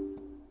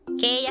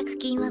契約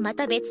金はま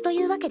た別と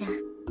いうわけだ。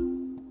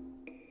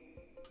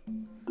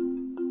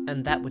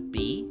And that would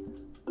be?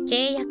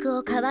 契約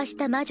を交わし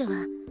た魔女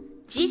は、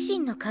自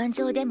身の感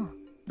情でも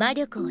魔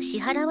力を支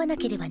払わな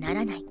ければな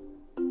らない。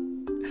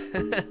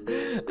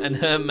And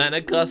her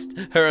mana cost,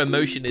 her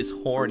emotion is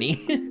horny.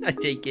 I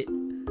take it.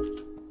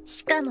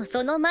 しかも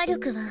その魔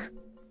力は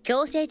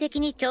強制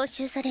的に徴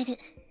収される。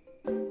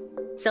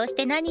そし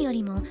て何よ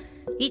りも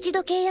一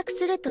度契約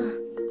すると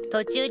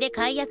途中で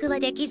解約は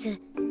できず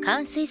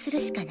完遂する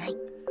しかない。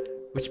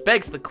Which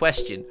begs the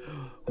question,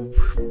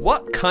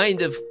 what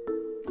kind of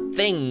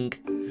thing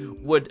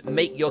would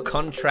make your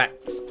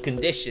contract's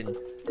condition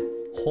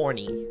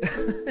horny?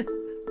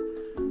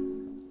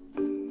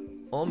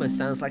 Almost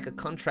sounds like a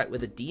contract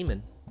with a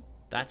demon.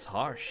 That's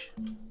harsh.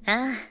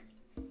 ああ、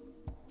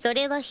そ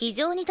れは非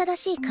常に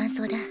正しい感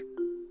想だ。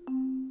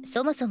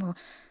そもそも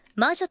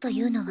魔女と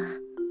いうのは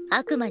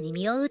悪魔に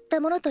身を売っ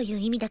たものという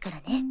意味だから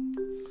ね。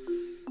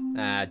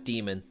Ah,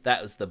 demon.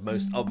 That was the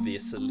most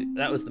obvious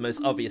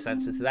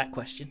answer to that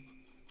question.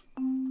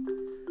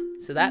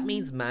 So that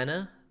means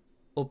mana,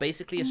 or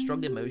basically a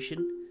strong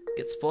emotion,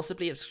 gets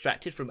forcibly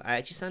abstracted from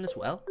Ayacchi-san as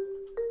well?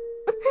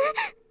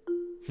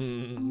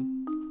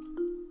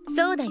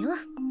 そうだよ。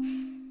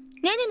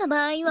ネネの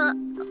場合は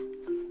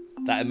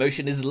That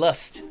emotion is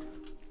lust. やめ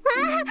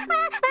てくだ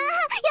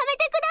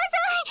さ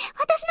い。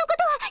私のこ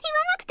とは言わ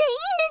なくてい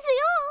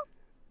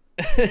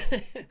いんですよ。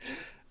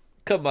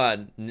 Come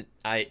on,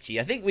 Ayacchi.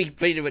 I think we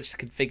pretty much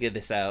can figure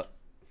this out.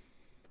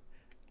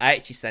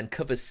 Ayacchi-san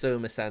covers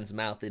Soma-san's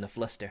mouth in a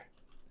fluster.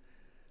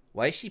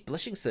 Why is she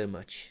blushing so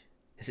much?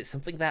 Is it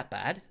something that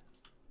bad?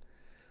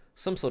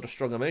 Some sort of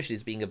strong emotion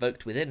is being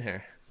evoked within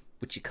her,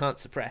 which you can't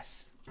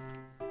suppress.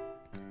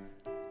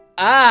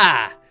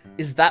 Ah!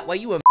 Is that why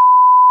you were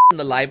in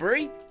the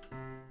library?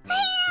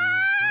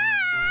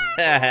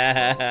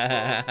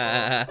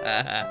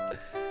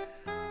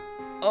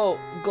 Oh,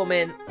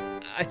 gomen.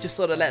 I just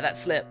sort of let that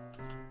slip.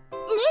 ネ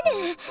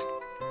ネ、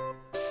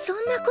そ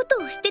んなこ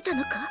とをしてた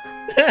のか？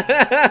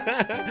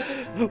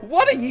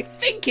 What are you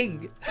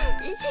thinking?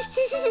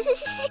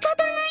 仕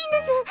方ないんで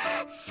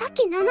す。さっ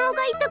き七尾が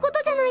言ったこ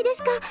とじゃないで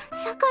すか。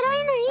逆ら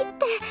えないっ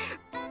て。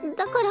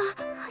だから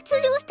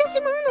発情してし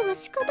まうのが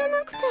仕方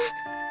なくて。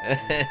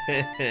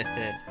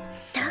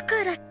だ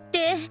からっ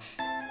て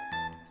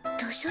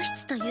図書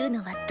室という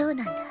のはどう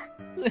なんだ？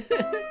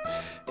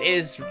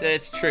 It's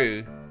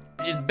true.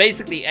 It's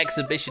basically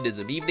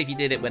exhibitionism. Even if you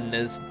did it when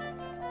there's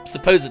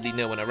supposedly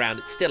no one around,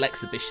 it's still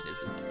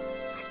exhibitionism. だ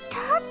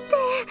って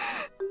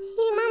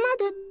今ま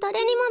で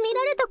誰にも見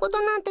られたこ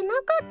となんてな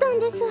かったん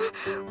です。一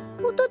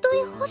昨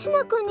日星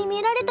名くんに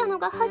見られたの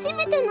が初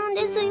めてなん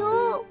です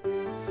よ。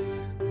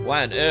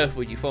 Why on earth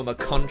would you form a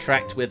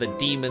contract with a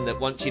demon that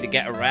wants you to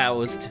get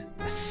aroused?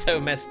 That's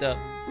so messed up.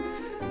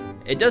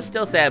 It does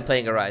still say I'm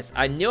playing Arise.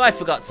 I knew I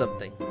forgot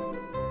something.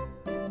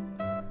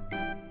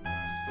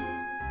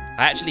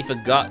 I actually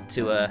forgot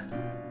to,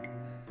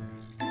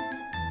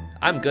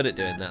 I'm good at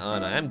doing that,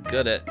 aren't I? I'm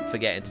good at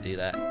forgetting to do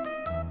that.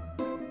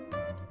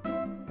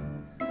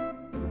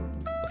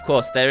 Of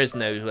course, there is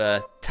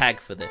no tag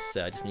for this,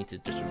 so I just need to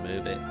just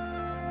remove it.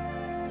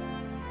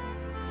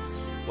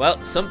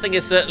 Well, something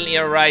is certainly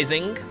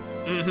arising.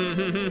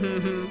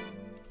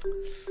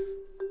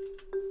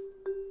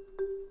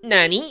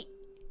 Nani?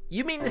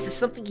 You mean this is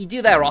something you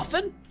do there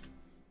often?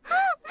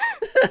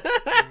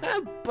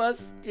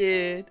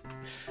 Busted.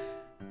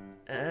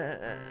 あ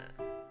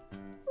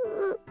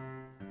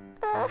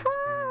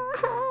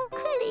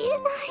りえない。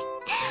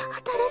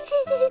新しい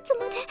事実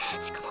まで、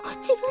しかも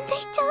自分で言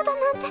っちゃうだ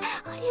なんて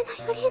ありえない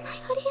ありえない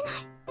ありえ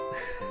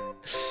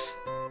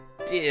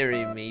ない。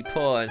 Dearie me,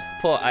 poor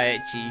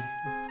Ayacchi.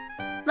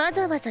 わ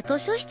ざわざ図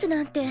書室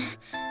なんて不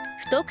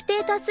特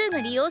定多数が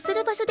利用す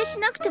る場所でし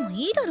なくても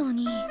いいだろう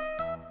に。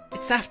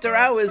 It's after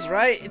hours,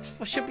 right? It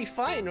should be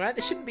fine, right?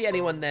 There shouldn't be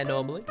anyone there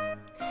normally.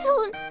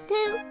 それは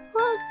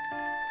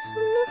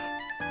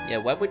Yeah,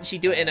 why wouldn't she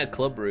do it in a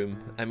club room?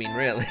 I mean,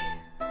 really.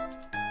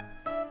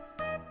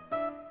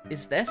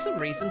 Is there some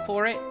reason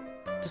for it?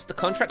 Does the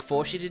contract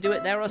force you to do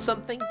it there or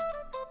something? いえ、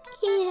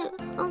発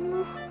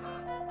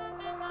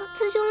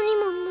情に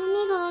も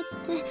波があっ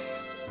て、ひ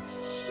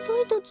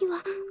どい時は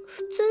普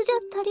通じゃ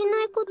足り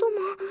ないことも、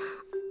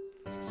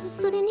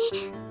それに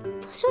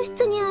図書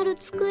室にある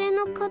机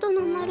の角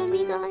の丸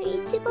みが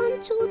一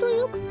番ちょうど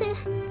よくて。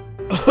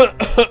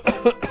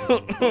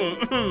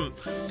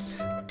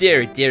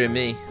Dear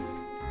me.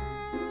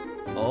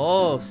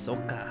 Oh,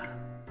 soka.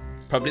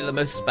 Probably the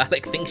most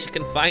phallic thing she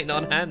can find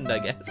on hand, I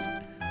guess.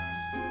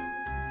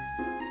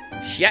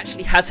 She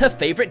actually has her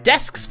favorite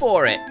desks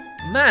for it.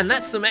 Man,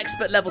 that's some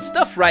expert level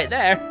stuff right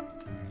there.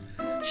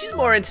 She's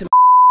more into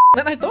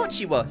than I thought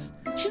she was.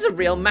 She's a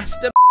real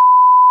master.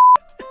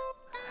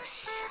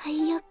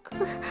 最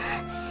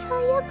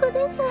悪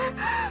です。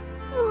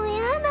もう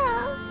やだ。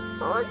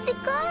お家帰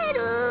る。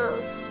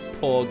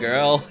 Poor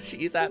girl.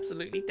 She's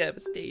absolutely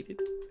devastated.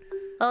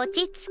 落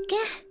ち着け。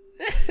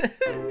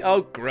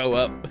Oh, grow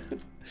up.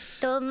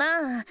 と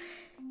まあ、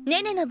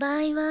ネネの場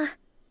合は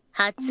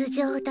発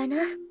情だな。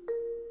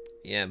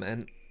 Yeah,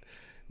 man.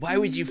 Why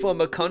would you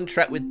form a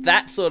contract with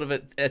that sort of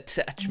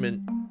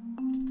attachment?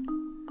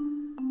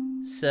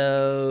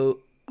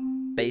 So,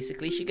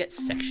 basically she gets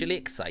sexually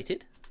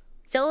excited?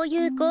 そう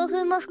いう興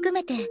奮も含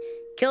めて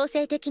強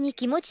制的に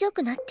気持ちよ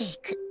くなってい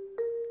く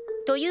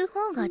という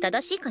方が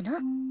正しいかな。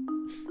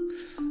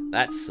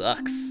 That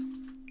sucks.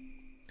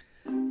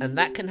 And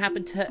that can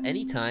happen to her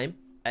anytime,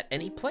 at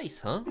any place,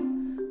 huh?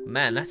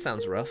 Man, that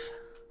sounds rough.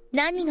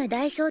 何が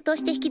代償と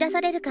して引き出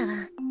されるか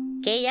は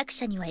契約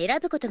者には選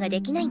ぶことが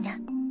できないんだ。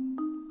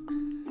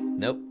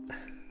 Nope.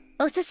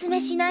 おすす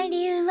めしない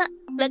理由は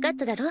分かっ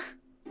ただろ。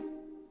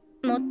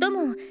もっと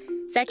も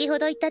先ほ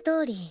ど言った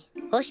通り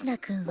星名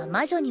くんは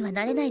魔女には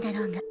なれないだ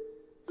ろうが。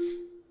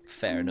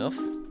 Fair enough.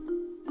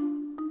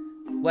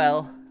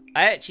 Well,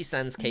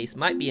 Ayacchi-san's case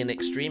might be an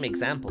extreme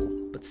example,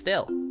 but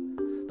still,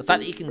 the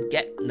fact that you can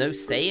get no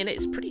say in it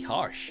is pretty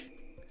harsh.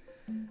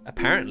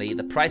 Apparently,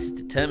 the price is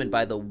determined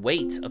by the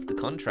weight of the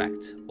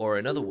contract, or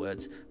in other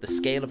words, the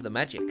scale of the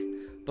magic,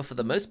 but for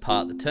the most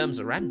part, the terms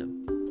are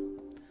random.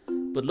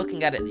 But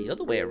looking at it the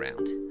other way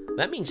around,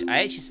 that means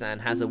Ayacchi-san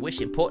has a wish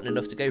important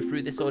enough to go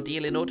through this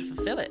ordeal in order to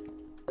fulfill it.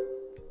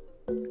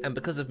 And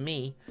because of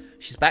me,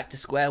 she's back to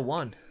square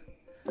one.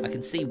 I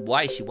can see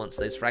why she wants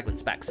those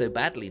fragments back so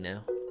badly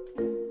now.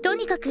 と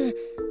にかく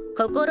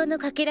心の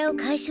かけらを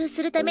回収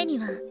するために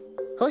は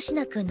星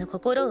名くんの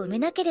心を埋め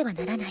なければ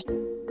ならない。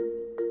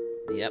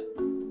Yep.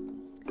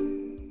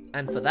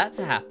 And for that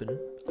to happen,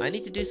 I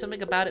need to do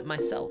something about it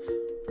myself.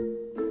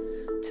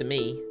 To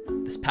me,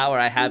 this power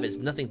I have is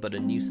nothing but a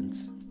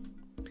nuisance.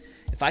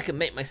 If I can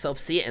make myself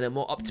see it in a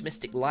more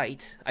optimistic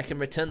light, I can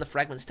return the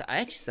fragments to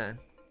Ayacchi-san.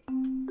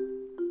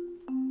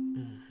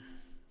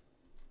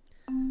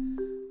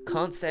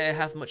 Can't say I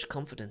have much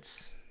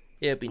confidence.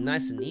 It would be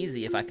nice and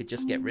easy if I could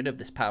just get rid of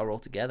this power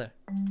altogether.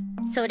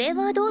 それ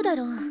はどうだ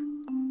ろう。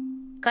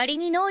仮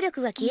に能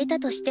力が消えた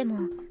として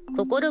も、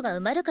心が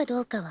埋まるか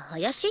どうかは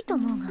怪しいと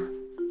思うが。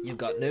You've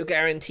got no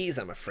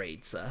guarantees, I'm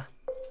afraid, sir.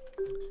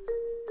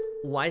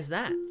 Why is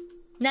that?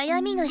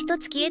 悩みが一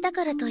つ消えた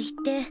からといっ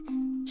て、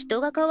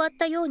人が変わっ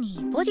たように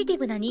ポジティ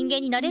ブな人間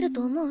になれる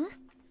と思う？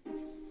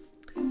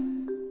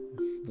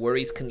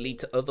 Worries can lead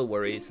to other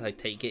worries, I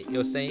take it,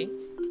 you're saying?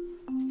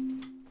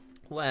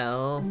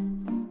 Well,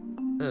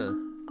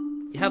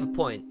 you have a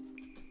point.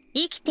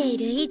 生きてい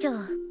る以上、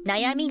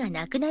悩みが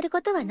なくなる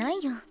ことはな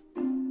いよ。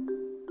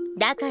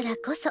だから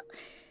こそ、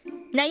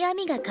悩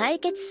みが解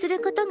決する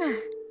ことが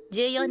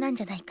重要なん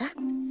じゃないか？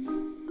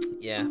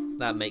 Yeah,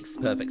 that makes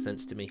perfect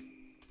sense to me.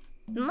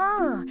 も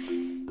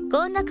う、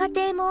こんな家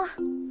庭も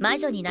魔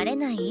女になれ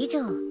ない以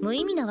上無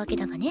意味なわけ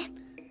だがね。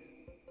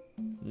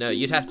No,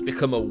 you'd have to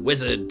become a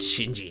wizard,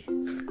 Shinji.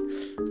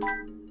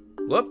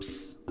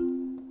 Whoops.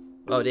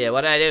 Oh dear,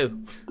 what did I do?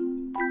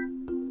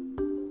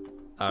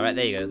 Alright,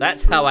 there you go.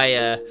 That's how I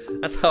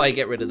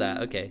get rid of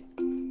that. Okay.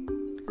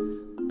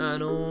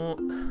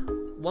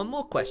 One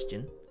more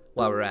question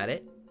while we're at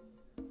it.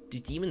 Do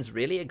demons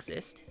really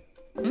exist?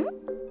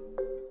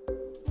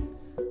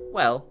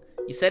 Well,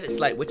 you said it's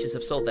like witches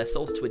have sold their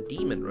souls to a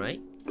demon, right?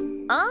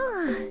 ああ、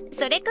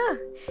それか。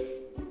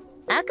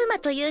悪魔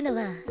というの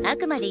はあ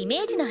くまでイ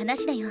メージの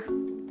話だよ。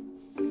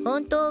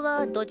本当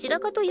はどちら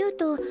かという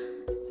と、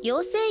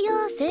妖精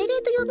や精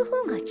霊と呼ぶ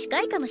方が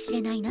近いかもし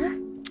れないな。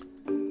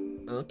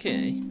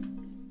Okay.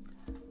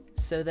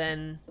 So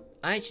then,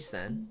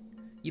 Ayacchi-san,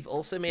 you've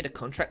also made a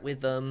contract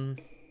with,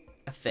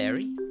 a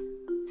fairy?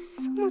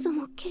 そもそ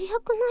も契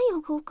約内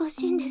容がおか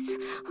しいんです。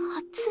発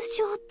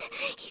情って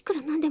いく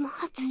らなんでも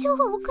発情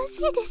はおか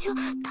しいでしょ。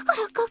だか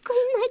ら学院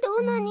内で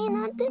オナニー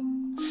なんて。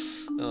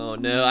Oh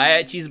no,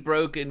 Ayacchi's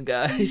broken,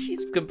 guys.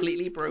 She's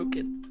completely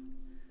broken.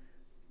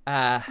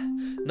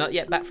 Not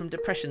yet back from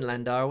Depression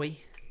Land, are we?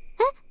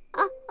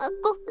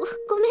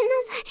 ごめんな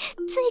さい。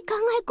つい考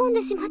え込ん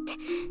でしまって。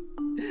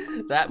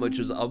That much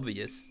was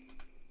obvious.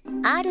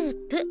 アル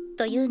プ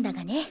というんだ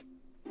がね。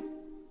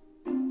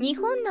日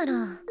本な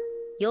ら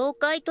妖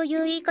怪とい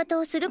う言い方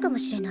をするかも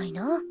しれない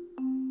な。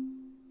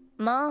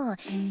まあ、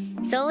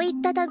そういっ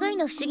た類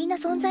の不思議な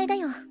存在だ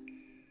よ。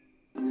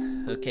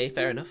Okay,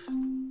 fair enough.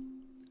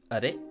 あ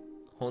れ？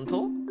本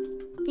当？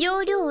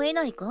要領を得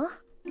ないか？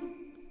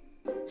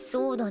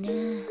そうだね。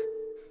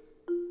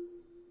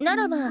な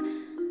らば、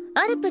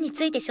アルプに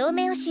ついて証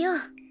明をしよう。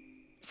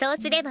そう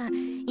すれば、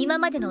今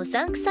までのう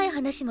さんくさい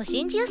話も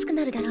信じやすく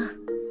なるだろう。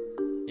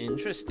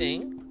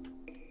Interesting.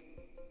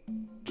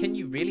 Can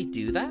you really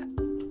do that?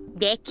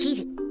 でき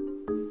る。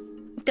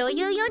とい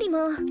うより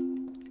も、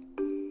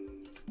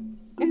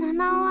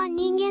七尾は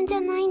人間じ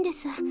ゃないんで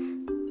す。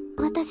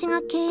私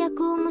が契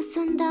約を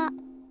結んだ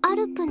ア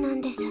ルプな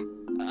んです。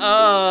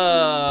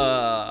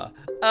Oh.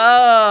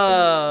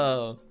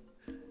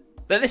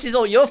 Then this is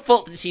all your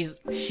fault that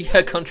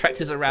her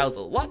contract is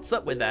arousal. What's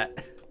up with that?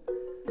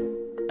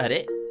 あ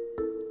れ？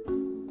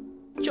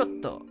ちょっ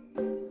と、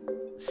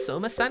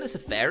Soma-san is a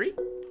fairy?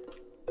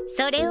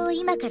 それを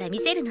今から見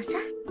せるのさ。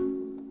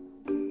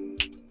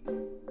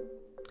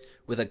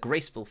With a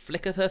graceful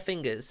flick of her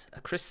fingers,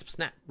 a crisp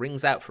snap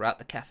rings out throughout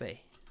the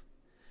cafe.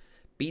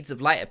 Beads of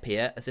light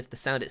appear as if the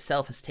sound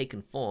itself has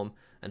taken form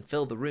and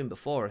fill the room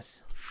before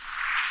us.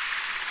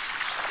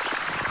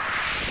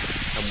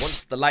 And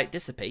once the light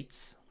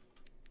dissipates...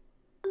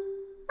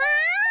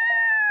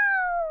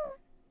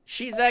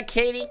 She's a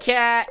kitty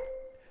cat!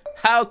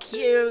 How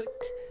cute!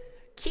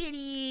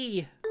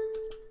 Kitty!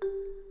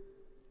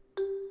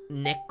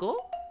 Neko?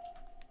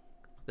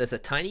 There's a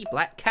tiny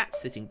black cat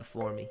sitting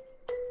before me.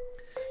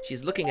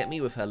 She's looking at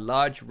me with her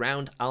large,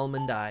 round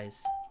almond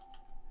eyes.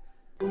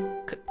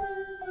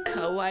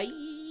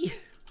 Kawaii!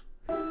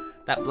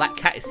 That black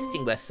cat is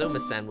sitting where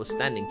Soma-san was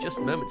standing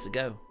just moments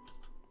ago.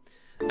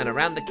 And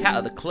around the cat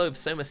are the clothes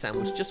Soma-san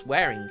was just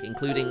wearing,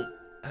 including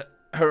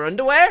her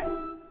underwear?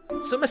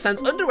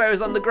 Soma-san's underwear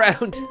is on the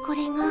ground. こ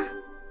れが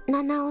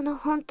七尾の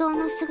本当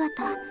の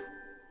姿。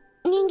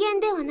人間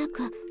ではな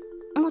く、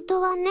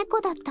元は猫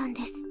だったん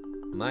です。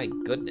My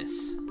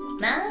goodness.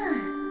 まあ、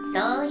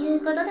そういう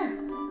ことだ。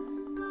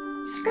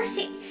しか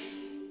し、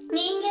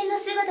人間の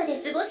姿で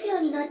過ごすよ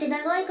うになって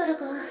長いから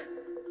か、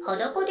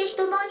裸で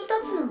人前に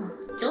立つのは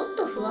ちょっ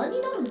と不安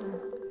になるの。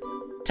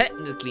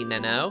 Technically,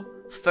 Nano,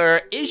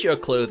 fur is your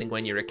clothing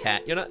when you're a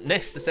cat. You're not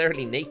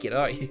necessarily naked,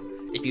 are you?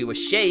 If you were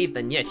shaved,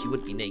 then yes, you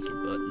would be naked,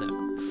 but no.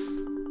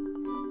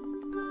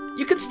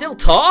 You can still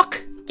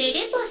talk? テ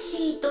レパ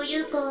シーと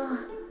いうか、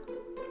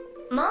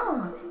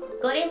まあ、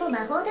これも魔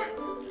法だ。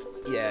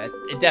Yeah,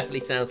 it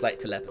definitely sounds like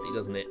telepathy,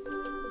 doesn't it?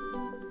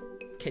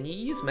 Can you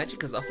use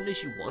magic as often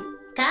as you want?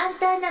 簡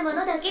単なも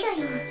のだけだ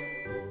よ。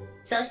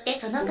そして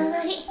その代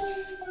わり、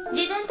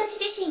自分たち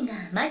自身が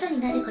魔女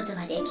になること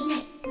はできな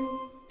い。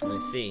I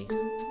see.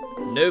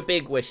 No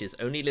big wishes,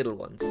 only little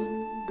ones.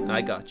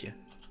 I got you.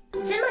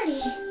 つま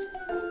り、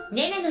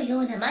ネネのよ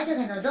うな魔女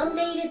が望ん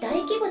でいる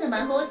大規模な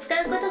魔法を使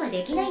うことは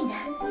できないんだ。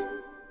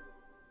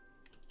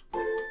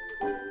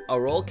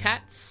Are all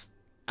cats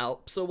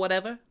Alps or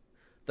whatever?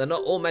 They're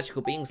not all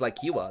magical beings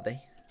like you, are they?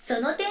 そ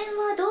の点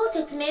はどう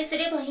説明す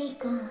ればいい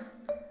か。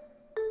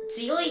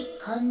強い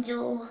感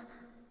情、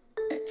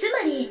つ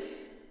まり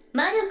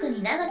魔力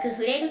に長く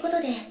触れるこ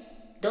とで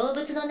動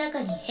物の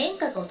中に変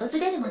化が訪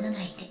れる者がいる。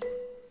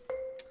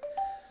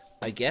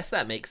 I guess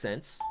that makes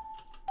sense.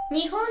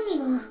 日本に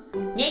も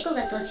猫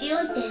が年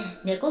老いて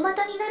猫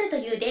股になると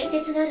いう伝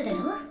説があるだろ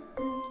う。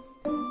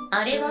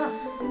あれは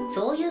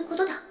そういうこ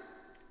とだ。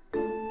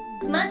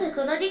まず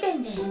この時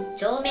点で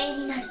証明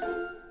になる。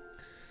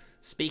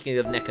 Speaking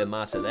of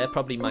Nekomata, they're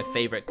probably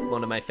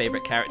one of my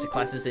favorite character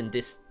classes in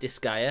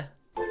Disgaea.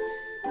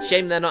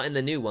 Shame they're not in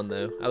the new one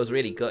though. I was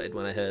really gutted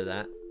when I heard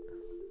that.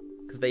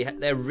 Because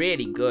they're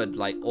really good,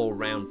 like,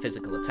 all-round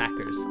physical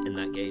attackers in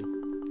that game.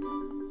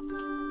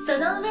 そ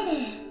の上で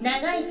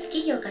長い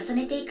月日を重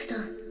ねていくと、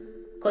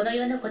この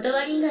世の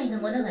断り以外の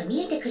ものが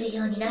見えてくる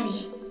ようにな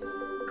り、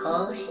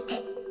こうし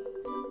て。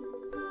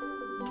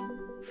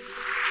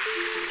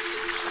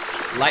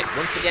 Light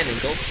once again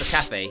engulfs the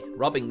cafe,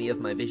 robbing me of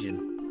my vision.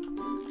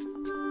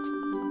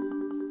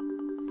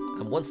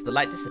 And once the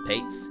light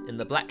dissipates, in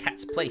the black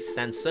cat's place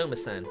stands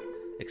Soma-san.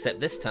 Except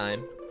this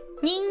time...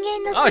 人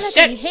間の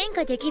姿に変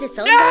化できる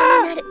存在に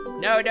なる。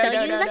 No, no, と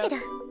no, いう no, わけだ。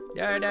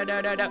 no, no,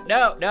 no, no, no,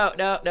 no, no,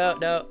 no, no,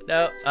 no,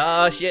 no.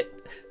 Oh, shit.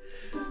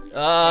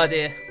 Oh,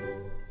 dear.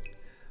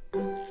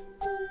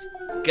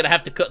 Gonna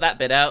have to cut that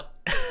bit out.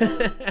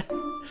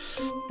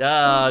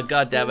 Oh,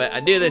 god damn it. I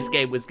knew this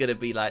game was gonna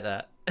be like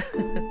that.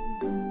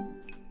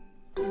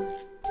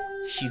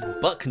 She's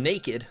buck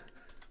naked.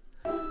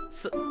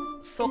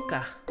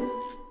 Soka.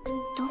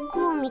 ど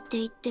こを見て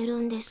言ってる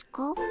んです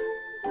か?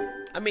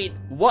 I mean,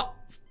 what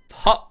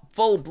hot,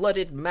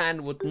 full-blooded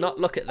man would not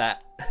look at that?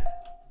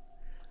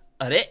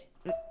 Are it?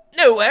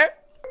 Nowhere!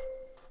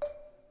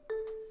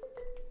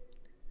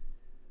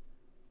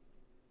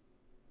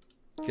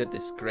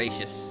 Goodness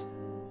gracious.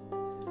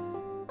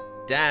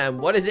 Damn,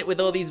 what is it with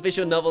all these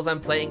visual novels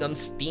I'm playing on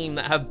Steam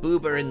that have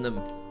booba in them?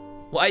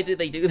 Why do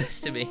they do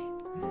this to me?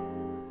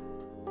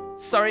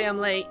 Sorry I'm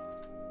late.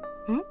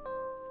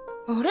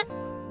 あれ?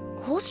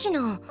 星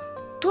名、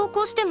投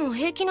稿しても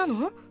平気な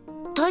の?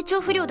 体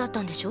調不良だっ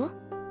たんでしょ?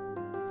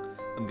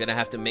 I'm gonna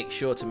have to make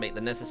sure to make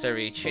the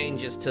necessary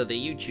changes to the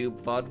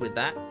YouTube VOD with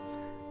that.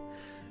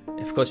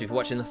 Of course, if you're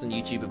watching this on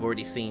YouTube, you've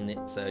already seen it,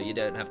 so you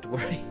don't have to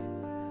worry.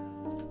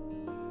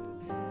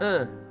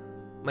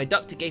 My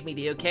doctor gave me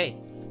the okay.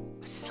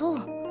 そ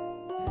う。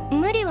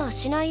無理は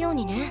しないよう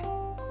にね。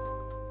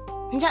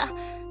じゃあ、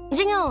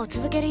授業を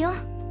続けるよ。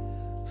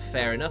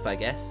Fair enough, I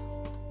guess.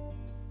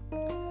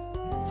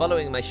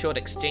 Following my short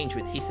exchange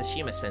with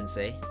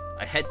Hisashima-sensei,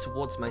 I head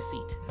towards my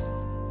seat.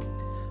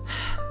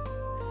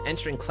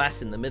 Entering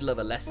class in the middle of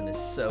a lesson is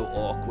so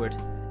awkward,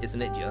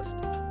 isn't it just?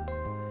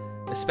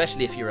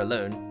 Especially if you're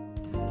alone.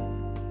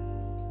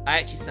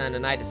 Ayacchi-san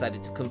and I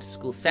decided to come to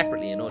school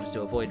separately in order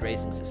to avoid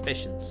raising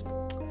suspicions.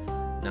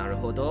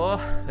 Naruhodo,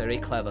 very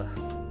clever.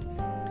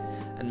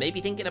 And maybe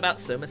thinking about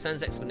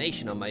Soma-san's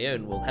explanation on my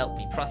own will help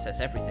me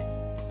process everything.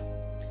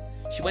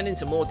 She went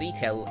into more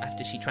detail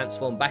after she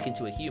transformed back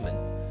into a human,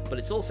 but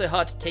it's also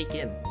hard to take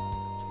in.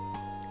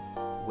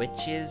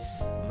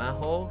 Witches,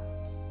 Maho,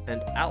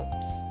 and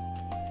Alps.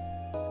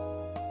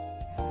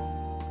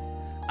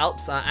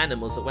 Alps are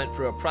animals that went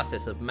through a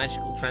process of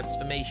magical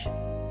transformation.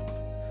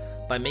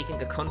 By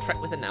making a contract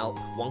with an Alp,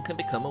 one can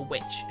become a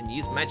witch and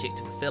use magic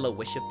to fulfill a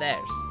wish of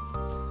theirs.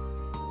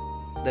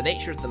 The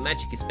nature of the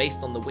magic is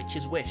based on the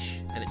witch's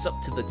wish, and it's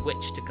up to the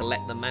witch to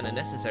collect the mana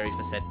necessary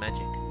for said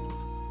magic.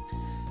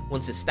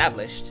 Once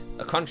established,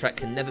 a contract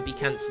can never be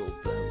cancelled,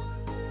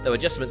 though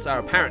adjustments are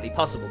apparently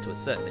possible to a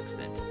certain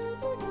extent.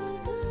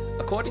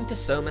 According to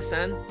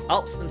Soma-san,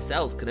 Alps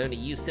themselves can only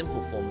use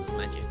simple forms of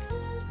magic.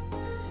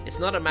 It's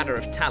not a matter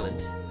of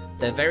talent,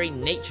 their very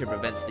nature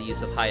prevents the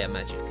use of higher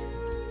magic.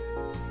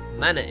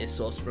 Mana is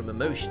sourced from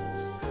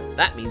emotions.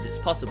 That means it's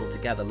possible to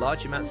gather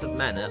large amounts of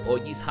mana or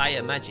use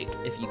higher magic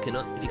if you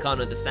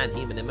can't understand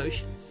human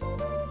emotions.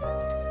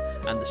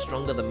 And the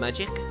stronger the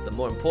magic, the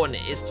more important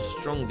it is to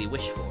strongly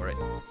wish for it.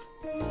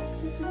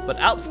 But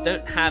Alps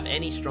don't have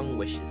any strong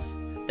wishes.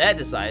 Their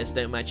desires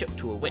don't match up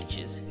to a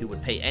witch's, who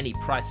would pay any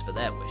price for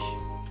their wish.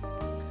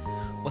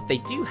 What they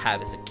do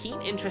have is a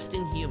keen interest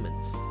in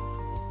humans.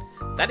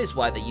 That is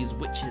why they use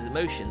witches'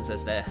 emotions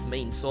as their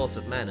main source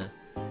of mana.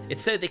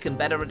 It's so they can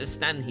better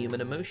understand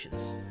human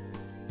emotions.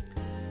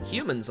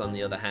 Humans, on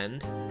the other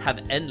hand,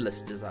 have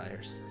endless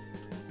desires.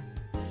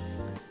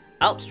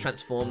 Alps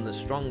transform the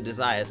strong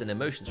desires and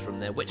emotions from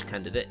their witch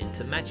candidate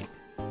into magic.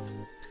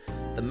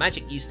 The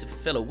magic used to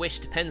fulfill a wish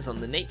depends on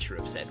the nature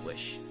of said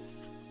wish.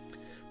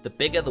 The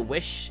bigger the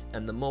wish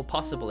and the more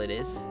possible it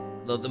is,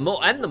 the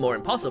more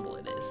impossible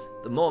it is,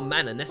 the more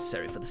mana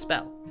necessary for the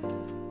spell.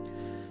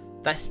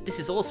 This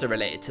is also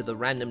related to the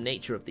random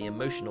nature of the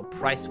emotional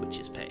price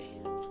witches pay.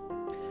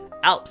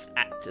 Alps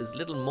act as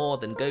little more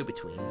than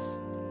go-betweens.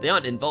 They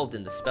aren't involved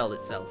in the spell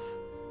itself.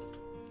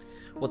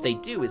 What they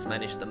do is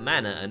manage the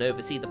mana and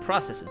oversee the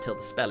process until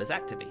the spell is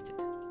activated.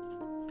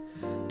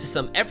 To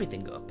sum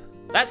everything up,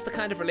 that's the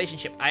kind of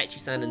relationship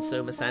Ayacchi-san and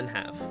Soma-san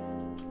have.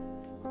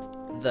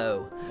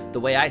 Though, the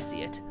way I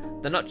see it,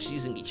 they're not just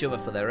using each other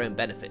for their own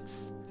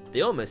benefits.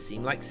 They almost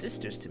seem like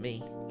sisters to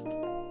me.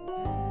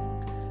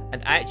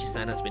 And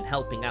Ayacchi-san has been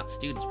helping out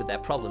students with their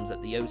problems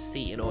at the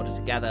OC in order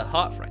to gather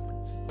heart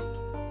fragments.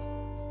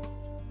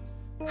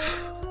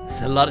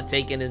 There's a lot of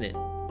taking in it.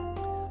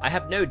 I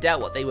have no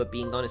doubt what they were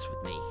being honest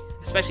with me,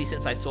 especially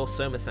since I saw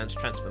Soma-san's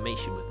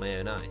transformation with my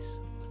own eyes.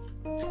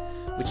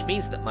 Which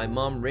means that my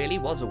mom really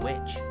was a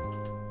witch.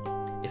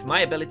 If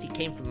my ability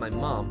came from my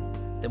mom,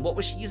 then what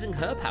was she using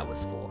her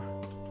powers for?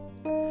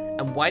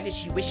 And why did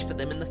she wish for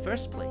them in the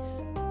first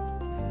place?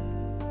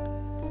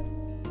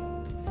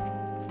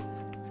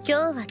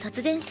 今日は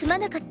突然すま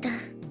なかった。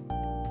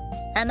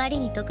あまり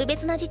に特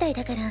別な事態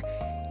だから、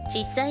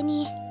実際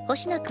に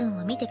星名くん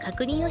を見て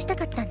確認をした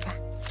かったんだ。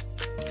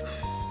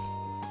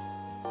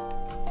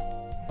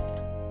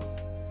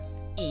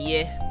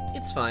Yeah,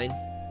 it's fine.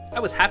 I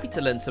was happy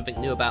to learn something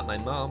new about my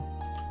mom.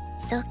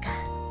 そうか。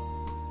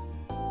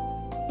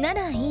な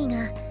らいいが、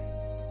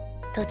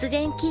突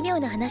然奇妙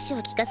な話を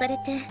聞かされ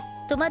て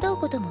戸惑う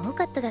ことも多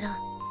かっただろ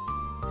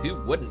う。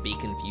Who wouldn't be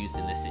confused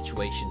in this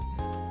situation?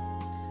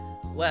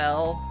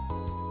 Well,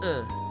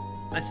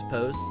 I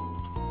suppose.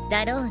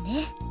 だろう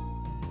ね。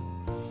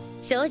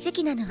正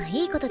直なのは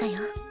いいことだよ。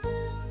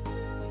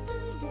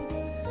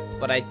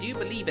But I do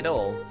believe it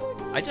all.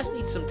 I just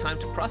need some time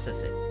to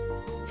process it.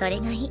 それ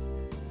がいい。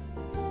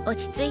落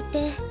ち着い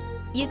て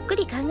ゆっく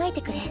り考え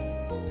てくれ。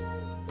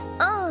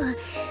あ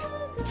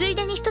あ、つい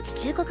でに一つ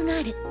忠告が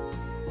ある。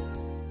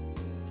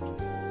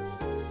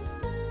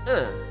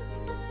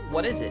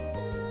What is it?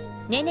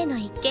 ネネの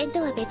一見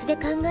とは別で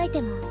考え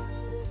ても、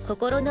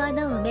心の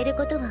穴を埋める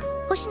ことは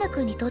星名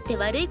くんにとって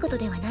悪いこと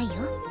ではないよ。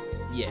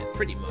Yeah,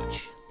 pretty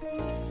much.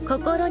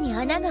 心に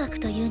穴が開く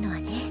というのは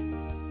ね、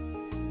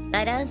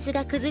バランス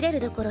が崩れる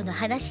どころの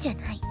話じゃ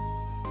ない。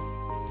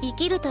生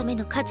きるため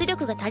の活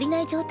力が足り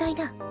ない状態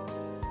だ。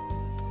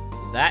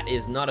That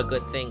is not a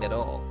good thing at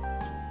all.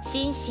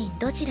 心身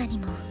どちらに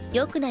も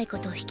良くないこ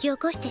とを引き起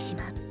こしてし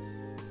まう。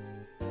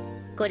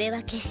これ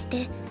は決し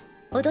て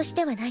脅し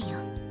ではないよ。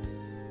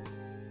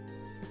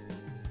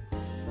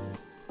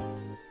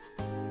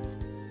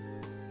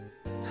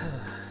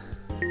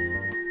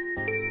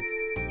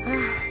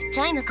チ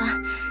ャイムか。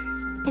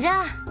じ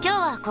ゃあ今日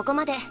はここ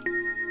まで。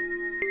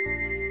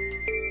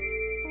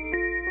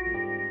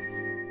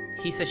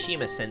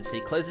Hisashima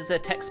sensei closes her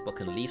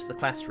textbook and leaves the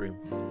classroom.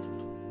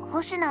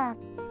 星名、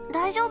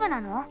大丈夫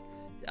なの？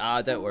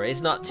 Ah, don't worry,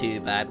 it's not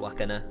too bad,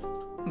 Wakana.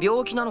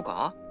 病気なの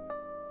か？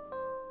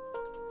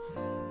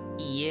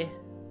 Yeah,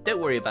 don't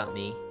worry about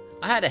me.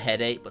 I had a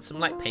headache, but some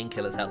light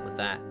painkillers help with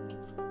that.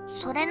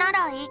 それな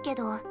らいいけ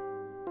ど。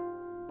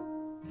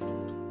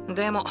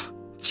でも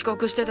遅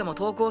刻してでも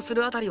登校す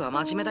るあたりは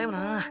真面目だよ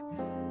な。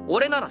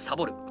俺ならサ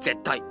ボる、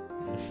絶対。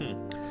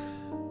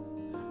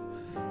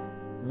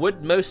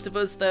Would most of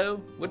us, though?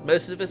 Would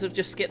most of us have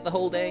just skipped the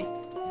whole day?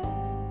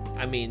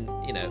 I mean,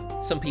 you know,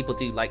 some people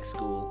do like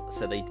school,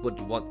 so they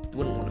wouldn't want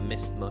to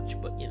miss much,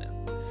 but, you know.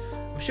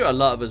 I'm sure a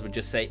lot of us would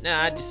just say,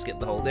 nah, I'd just skip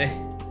the whole day.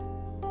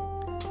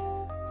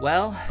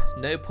 Well,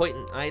 no point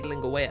in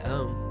idling away at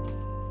home.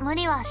 無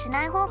理はし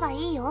ない方が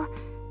いいよ。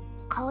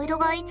顔色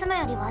がいつも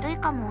より悪い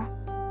かも。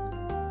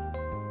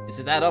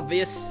Is it that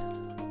obvious?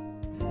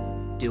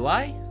 Do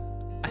I?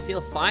 I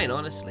feel fine,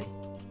 honestly.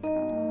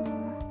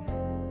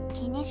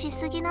 気にし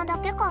すぎなだ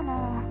けか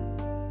な。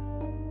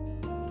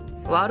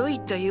悪い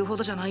って言うほ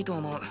どじゃないと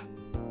思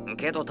う。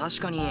けど確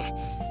かに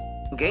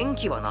元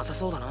気はなさ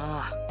そうだ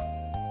な。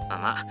あ、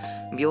まあ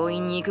病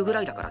院に行くぐ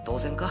らいだから当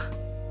然か。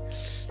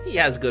He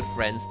has good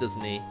friends,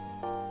 doesn't he?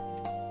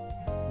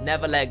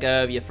 Never let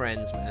go of your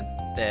friends, man.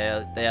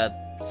 They are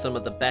some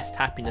of the best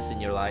happiness in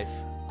your life.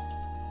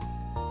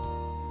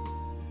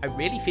 I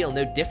really feel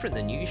no different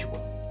than usual.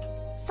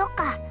 そっ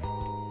か。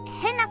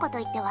変なこと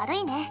言って悪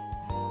いね。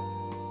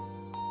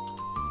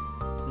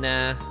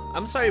Nah,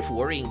 I'm sorry for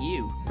worrying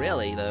you.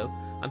 Really, though.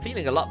 I'm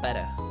feeling a lot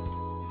better.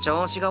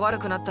 調子が悪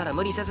くなったら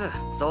無理せず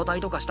早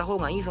退とかした方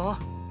がいいぞ。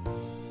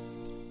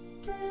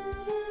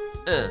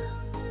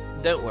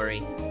Don't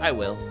worry. I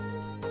will.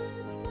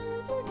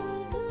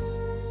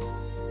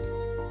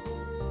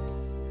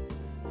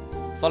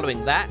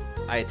 Following that,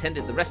 I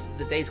attended the rest of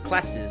the day's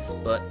classes,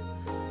 but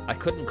I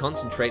couldn't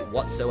concentrate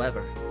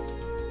whatsoever.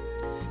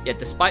 Yet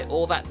despite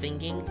all that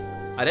thinking,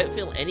 I don't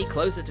feel any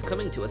closer to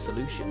coming to a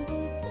solution.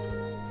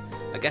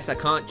 I guess I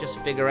can't just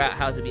figure out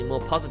how to be more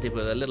positive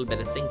with a little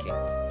bit of thinking.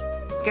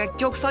 結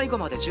局最後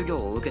まで授業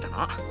を受けた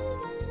な。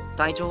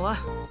体調は？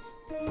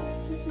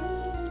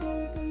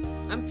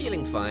 I'm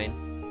feeling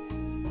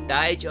fine.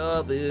 大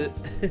丈夫.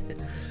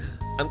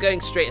 I'm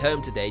going straight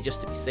home today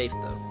just to be safe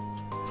though.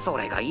 そ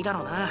れがいいだ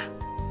ろうな。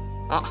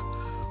あ、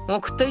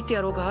送っていって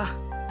やろうか。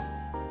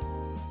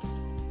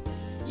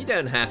You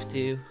don't have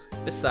to.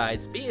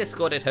 Besides, being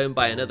escorted home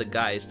by another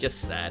guy is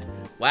just sad.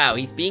 Wow,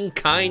 he's being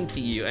kind to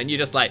you, and you're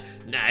just like,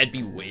 nah, it'd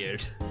be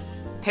weird.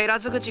 減ら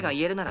ず口が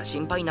言えるなら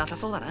心配なさ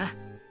そうだな。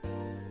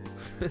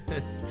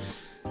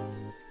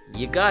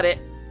You got it.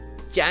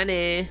 じゃあ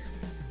ね。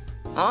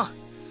あ、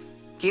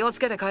気をつ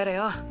けて帰れ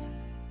よ。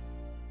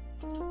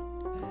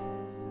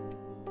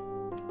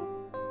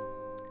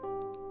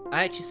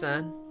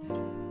Ayacchi-san.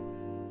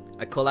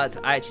 I call out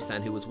to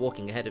Ayacchi-san, who was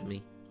walking ahead of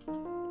me.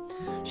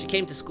 She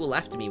came to school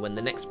after me when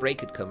the next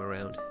break had come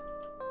around.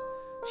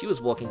 She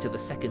was walking to the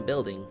second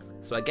building,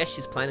 so I guess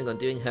she's planning on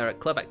doing her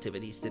club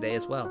activities today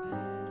as well.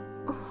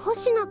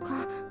 星野く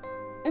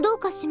ん、どう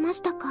かしま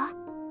したか?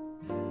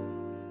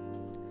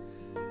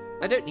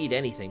 I don't need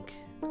anything.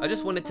 I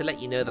just wanted to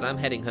let you know that I'm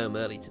heading home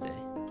early today.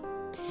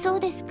 そう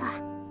ですか。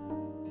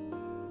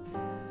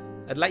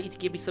 I'd like you to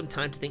give me some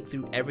time to think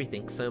through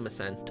everything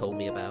Soma-san told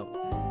me about.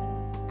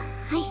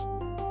 は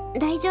い、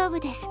大丈夫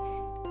です。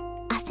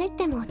焦っ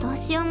てもどう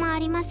しようもあ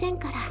りません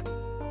から。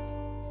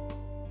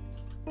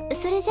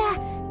それじゃあ、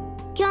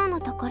今日の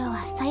ところ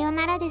はさよ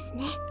ならです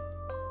ね。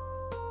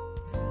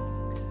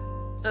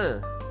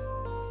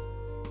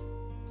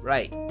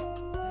Right.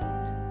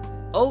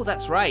 Oh,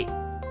 that's right.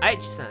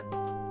 Ayacchi-san.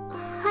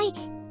 はい、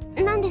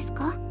何です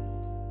か?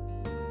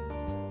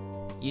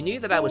 You knew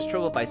that I was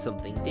troubled by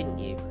something, didn't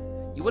you?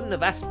 You wouldn't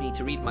have asked me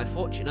to read my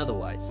fortune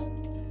otherwise.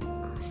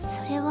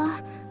 それ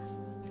は、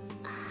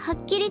は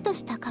っきりと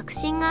した確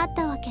信があっ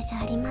たわけじ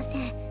ゃありませ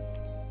ん。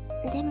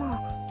でも、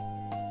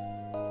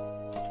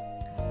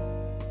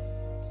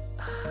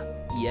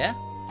Yeah?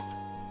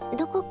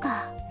 どこ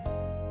か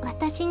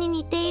私に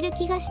似ている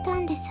気がした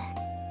んです。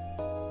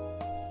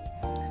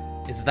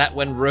Is that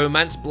when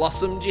romance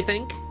blossomed, you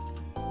think?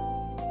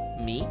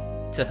 Me?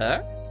 To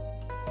her?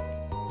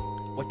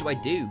 What do I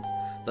do?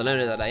 The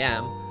loner that I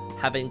am,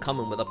 have in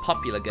common with a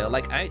popular girl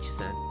like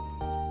Ayacchi-san.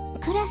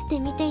 クラスで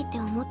見ていて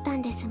思った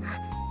んですが、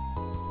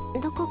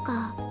どこ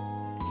か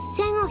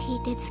線を引い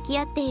て付き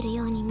合っている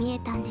ように見え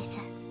たんです。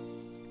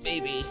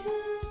 Maybe.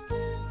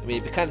 I mean,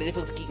 it'd be kind of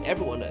difficult to keep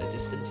everyone at a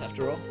distance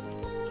after all.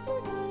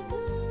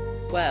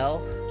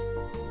 Well,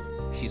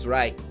 she's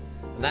right.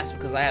 And that's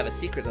because I have a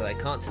secret that I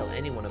can't tell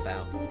anyone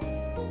about.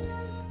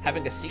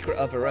 Having a secret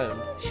of her own,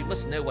 she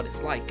must know what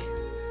it's like.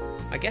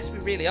 I guess we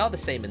really are the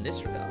same in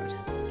this regard.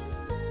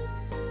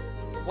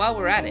 While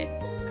we're at it,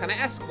 can I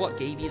ask what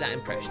gave you that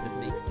impression of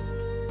me?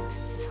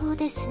 そう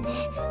ですね。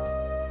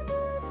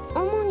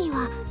主に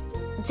は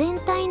全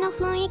体の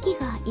雰囲気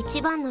が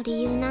一番の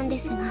理由なんで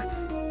すが、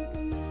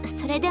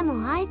それで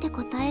もあえて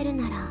答える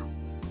なら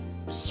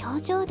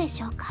表情で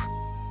しょうか。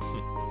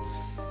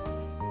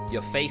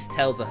Your face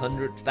tells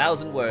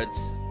 100,000 words.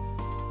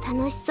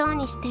 楽しそう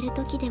にしてる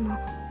時でも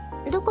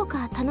どこ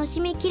か楽し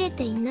みきれ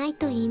ていない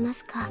と言いま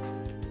すか、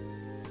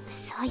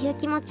そういう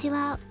気持ち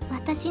は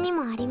私に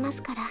もありま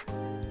すから。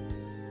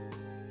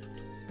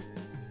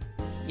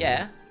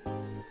 Yeah.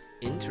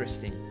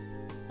 Interesting.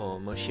 Or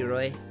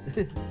Moshiroi.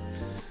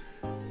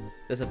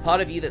 There's a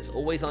part of you that's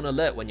always on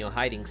alert when you're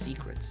hiding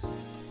secrets.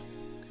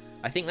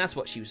 I think that's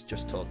what she was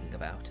just talking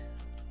about.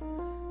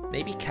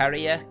 Maybe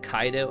Kariya,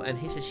 Kaido, and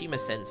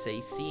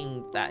Hitashima-sensei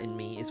seeing that in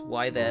me is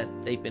why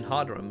they've been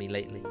harder on me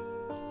lately.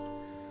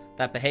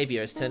 That behavior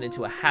has turned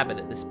into a habit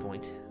at this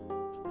point.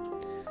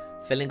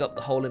 Filling up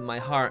the hole in my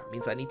heart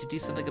means I need to do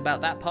something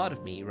about that part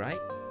of me, right?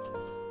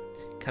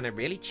 Can I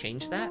really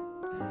change that?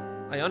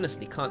 I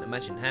honestly can't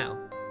imagine how.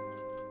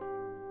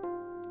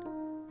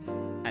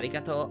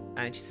 Arigato,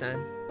 Ayacchi-san.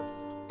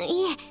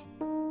 いえ、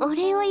お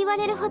礼を言わ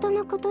れるほど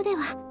のことで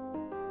は。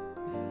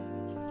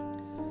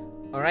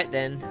Alright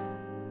then.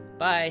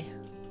 Bye.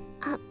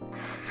 あ、は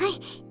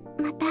い、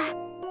また。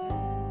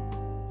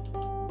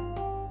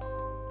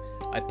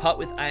I part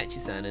with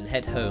Ayacchi-san and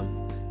head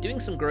home, doing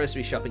some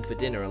grocery shopping for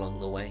dinner along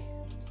the way.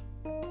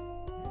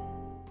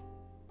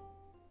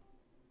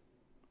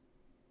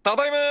 た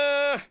だいま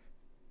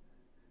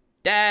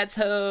Dad's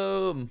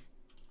home!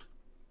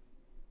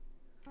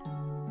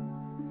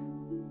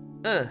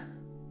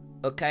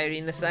 おかえ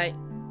りなさい。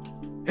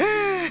今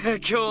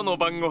日の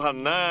晩ご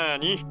飯なー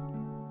に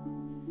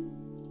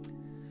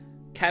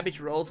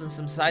Cabbage rolls and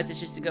some side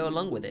dishes to go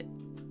along with it.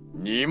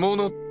 煮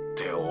物っ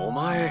てお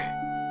前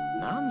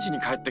何時に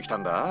帰ってきた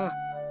んだ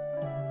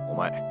お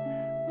前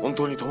本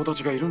当に友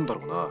達がいるんだ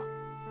ろうな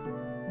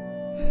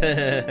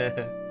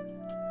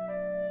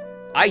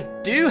I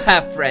do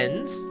have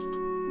friends!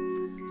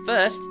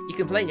 First, you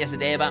complained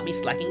yesterday about me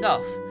slacking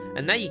off,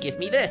 and now you give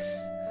me this.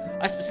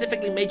 I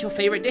specifically made your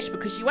favorite dish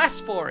because you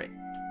asked for it.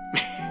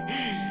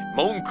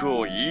 文句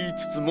を言い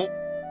つつも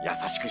優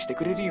しくして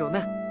くれるよ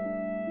な。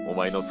お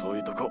前のそう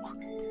いうとこ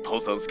父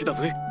さん好きだ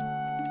ぜ。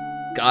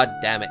 God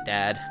damn it,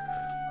 Dad.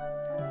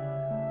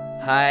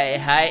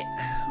 Hi,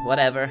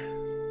 whatever.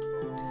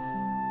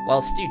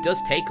 While stew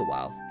does take a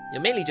while,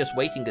 you're mainly just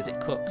waiting as it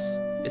cooks.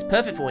 It's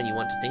perfect for when you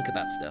want to think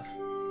about stuff.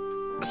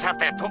 さ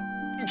てと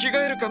着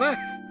替えるかな。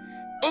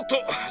おっと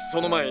そ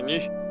の前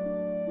に。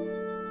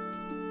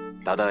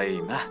ただ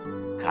いま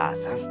母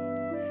さん、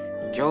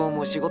今日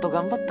も仕事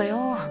頑張った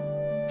よ。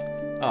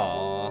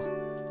Aww.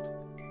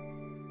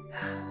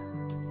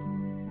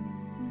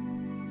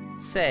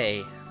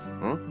 Say,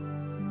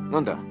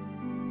 なんだ。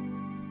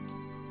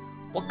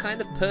 what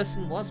kind of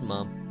person was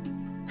Mom?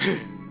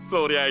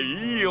 そりゃ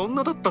いい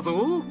女だった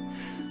ぞ。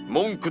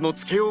文句の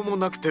つけようも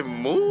なくて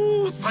も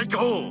う最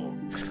高。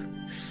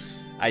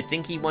I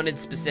think he wanted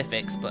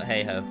specifics, but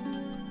hey ho.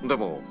 で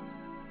も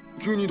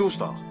急にどうし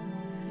た。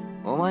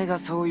お前が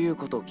そういう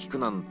こと聞く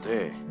なん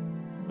て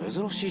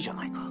珍しいじゃ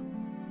ないか。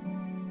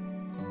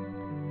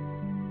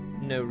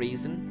 No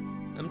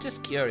reason. I'm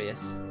just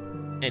curious.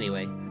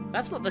 Anyway,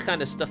 that's not the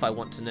kind of stuff I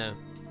want to know.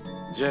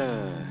 じゃあ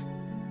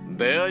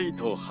出会い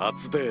と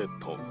初デー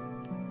ト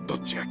どっ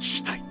ちが聞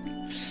きたい。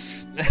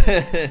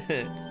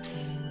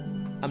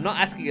I'm not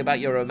asking about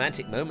your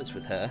romantic moments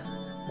with her.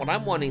 What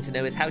I'm wanting to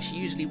know is how she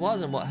usually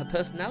was and what her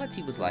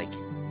personality was like.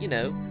 You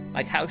know,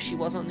 like how she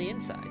was on the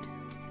inside.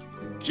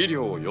 器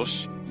量よ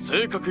し、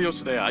性格よ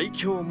しで愛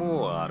嬌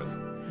もある。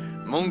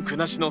文句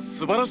なしの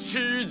素晴らし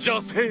い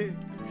女性。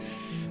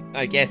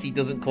I guess he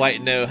doesn't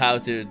quite know how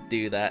to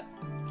do that.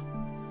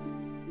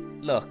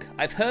 Look,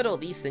 I've heard all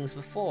these things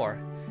before.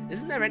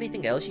 Isn't there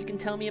anything else you can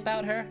tell me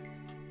about her?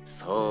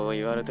 そう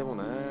言われても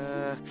な。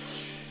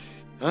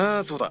あ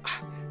あ、そうだ。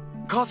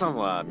母さん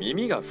は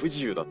耳が不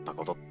自由だった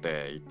ことっ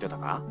て言ってた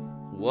か？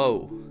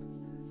 Whoa,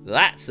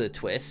 that's a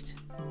twist.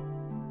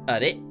 Are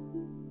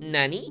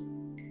Nani?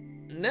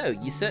 No,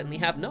 you certainly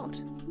have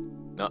not.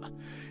 あ、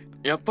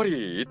やっぱ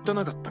り言って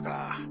なかった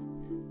か。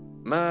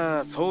ま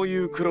あ、そうい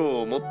う苦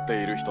労を持っ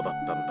ている人だっ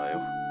たんだ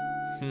よ。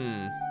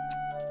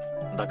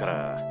だか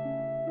ら、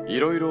い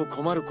ろいろ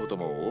困ること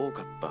も多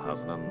かったは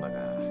ずなんだが、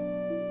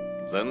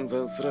全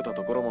然すれた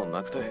ところも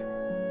なくて、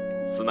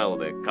素直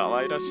で可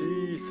愛らし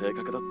い性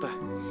格だった。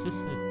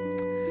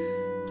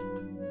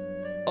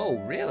Oh,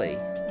 really?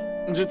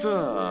 実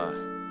は、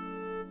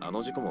あ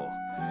の事故も、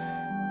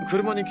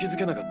車に気づ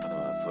けなかった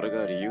のはそれ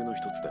が理由の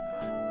一つだ。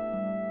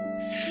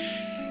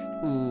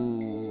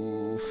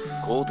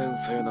後天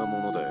性なも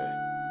ので、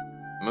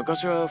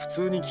昔は普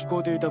通に聞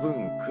こえていた分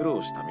苦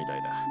労したみた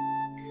い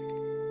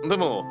だ。で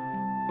も、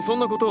そん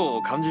なこと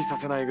を感じさ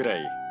せないぐら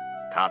い、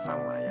母さ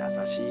んは優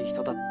しい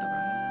人だったな。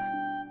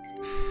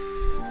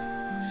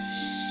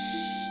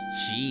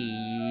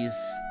Jeez.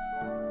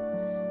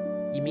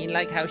 You mean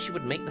like how she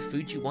would make the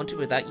food you wanted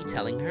without you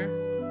telling her?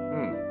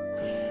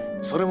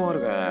 それもあ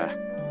るが、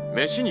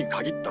飯に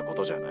限ったこ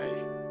とじゃない。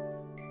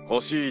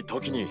欲しい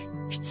時に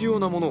必要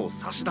なものを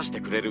差し出して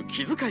くれる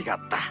気遣いがあっ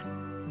た。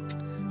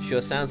Sure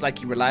sounds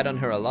like you relied on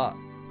her a lot.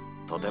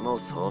 とても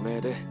聡明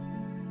で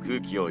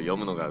空気を読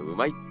むのがう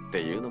まいっ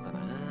ていうのかな。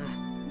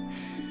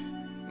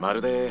ま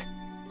るで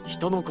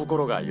人の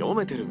心が読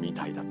めてるみ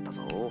たいだった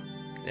ぞ。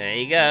There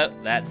you go.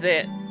 That's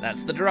it.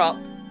 That's the drop.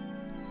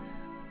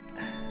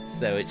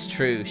 So it's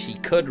true. She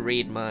could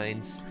read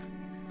minds.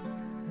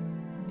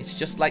 It's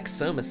just like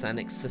Soma-san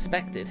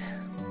suspected.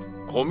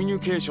 コミュニ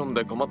ケーション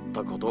で困っ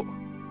たこと、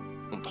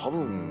多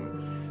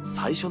分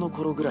最初の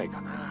頃ぐらいか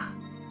な。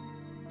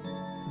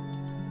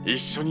一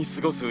緒に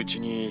過ごすうち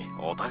に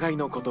お互い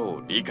のこと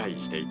を理解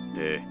していっ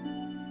て、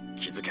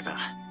気づけば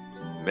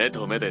目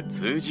と目で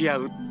通じ合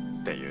うっ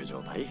ていう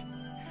状態。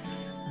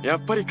や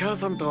っぱり母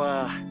さんと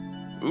は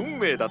運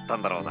命だった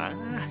んだろうな。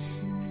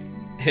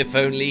If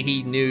only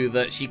he knew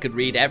that she could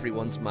read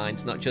everyone's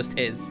minds, not just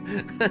his.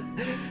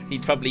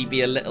 He'd probably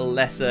be a little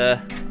less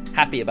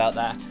happy about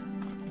that.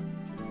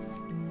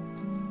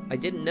 I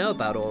didn't know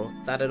about all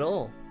that at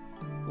all.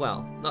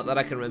 Well, not that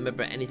I can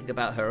remember anything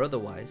about her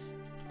otherwise.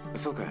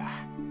 そうか。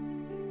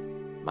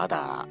ま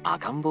だ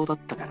赤ん坊だっ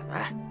たから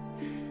な。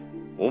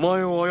お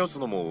前をあやす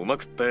のもうま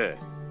くって、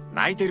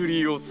泣いてる理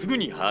由をすぐ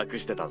に把握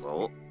してた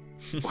ぞ。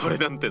俺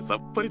なんてさっ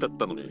ぱりだっ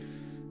たのに。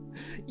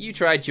You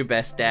tried your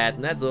best, Dad,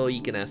 and that's all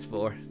you can ask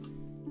for.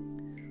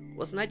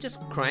 Wasn't I just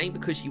crying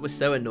because you were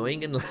so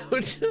annoying and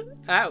loud?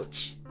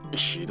 Ouch.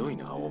 ひどい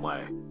な、お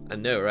前。 I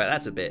know, right?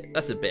 That's a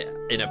bit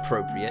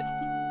inappropriate.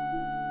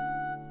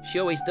 She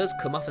always does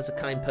come off as a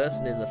kind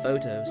person in the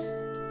photos.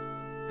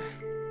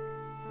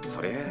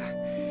 そりゃ、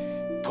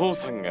父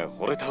さんが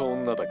惚れた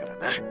女だから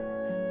な。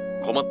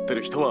困って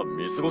る人は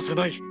見過ごせ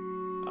ない。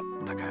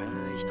あったかい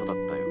人だっ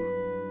たよ。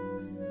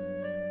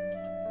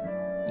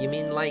You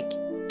mean like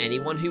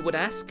anyone who would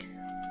ask?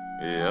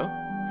 いや、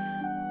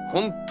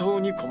本当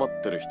に困っ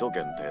てる人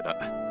限定だ。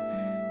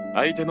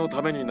相手の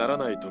ためになら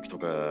ない時と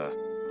か、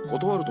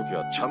断る時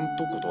はちゃん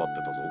と断っ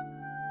てたぞ。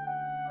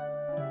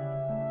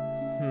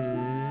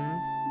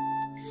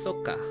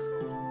Soka.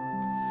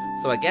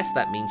 So I guess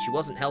that means she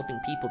wasn't helping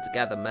people to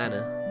gather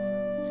mana.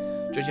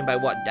 Judging by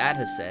what Dad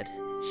has said,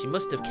 She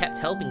must have kept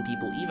helping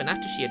people even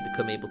after she had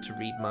become able to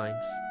read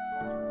minds.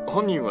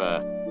 本人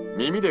は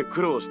耳で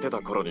苦労して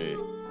た頃に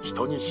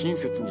人に親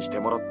切にして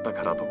もらった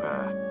からと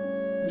か、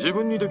自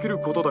分にできる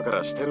ことだか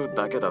らしてる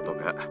だけだと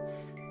か、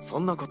そ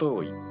んなこと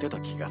を言ってた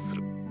気がす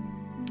る。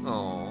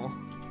Aww.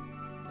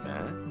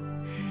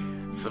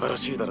 素晴ら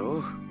しいだろ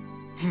う。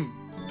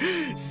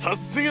さ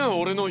すが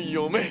俺の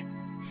嫁。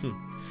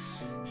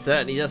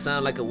Certainly does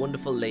sound like a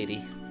wonderful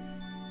lady.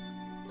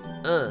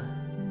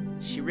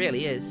 She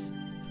really is.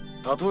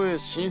 たとえ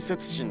親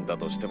切心だ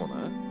としても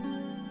な、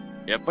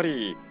やっぱ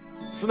り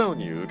素直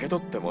に受け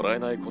取ってもらえ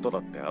ないことだ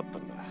ってあった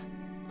んだ。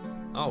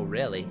Oh,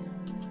 really?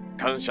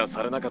 感謝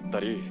されなかった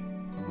り、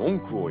文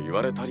句を言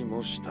われたり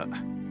もした。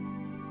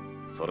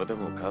それで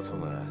も母さん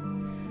は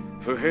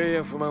不平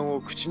や不満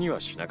を口には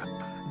しなかっ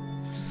た。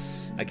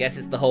I guess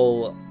it's the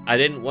whole, I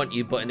didn't want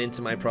you butting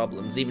into my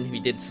problems, even if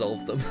you did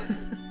solve them.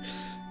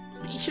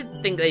 But you should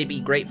think they'd be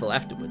grateful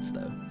afterwards,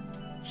 though.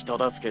 人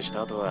助けし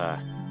た後は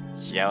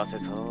幸せ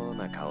そう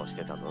な顔し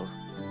てたぞ。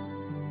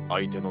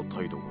相手の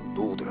態度が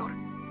どうであれ。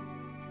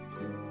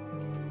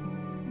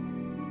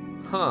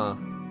Huh.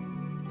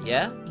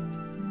 Yeah?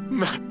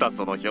 また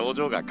その表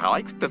情が可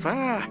愛くって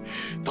さ。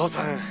父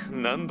さ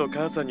ん、何度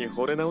母さんに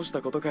惚れ直し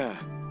たことか。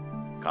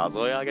数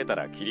え上げた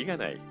らキリが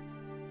ない。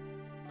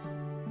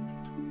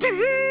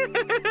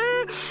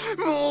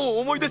もう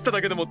思い出した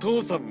だけでも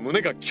父さん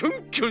胸がキュ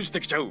ンキュンし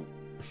てきちゃう。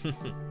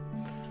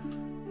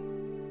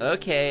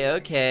Okay,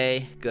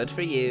 okay. Good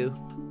for you.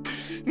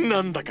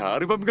 なんだかア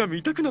ルバムが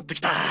見たくなってき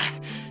た。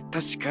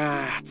確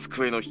か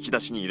机の引き出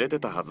しに入れて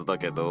たはずだ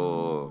け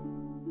ど。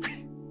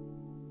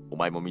お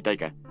前も見たい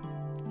か？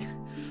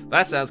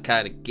 That sounds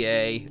kind of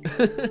gay.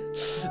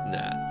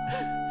 Nah.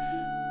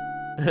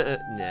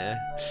 Nah.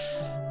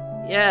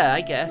 Yeah,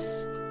 I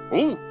guess.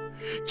 おう、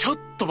ちょっ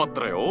と待っ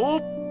たら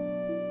よ。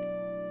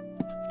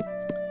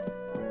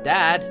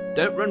Dad,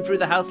 don't run through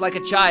the house like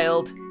a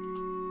child.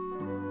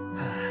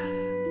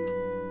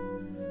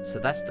 So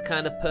that's the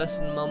kind of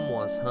person Mum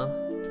was, huh?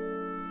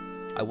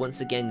 I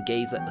once again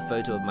gaze at the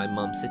photo of my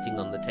mum sitting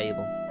on the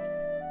table.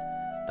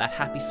 That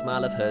happy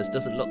smile of hers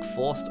doesn't look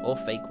forced or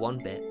fake one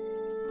bit.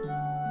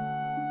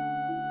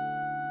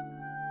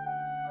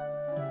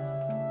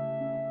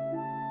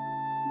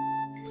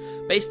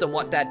 Based on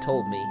what Dad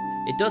told me,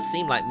 it does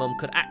seem like Mum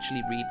could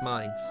actually read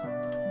minds.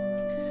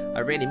 I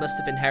really must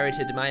have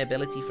inherited my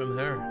ability from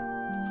her.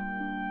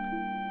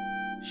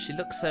 She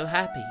looks so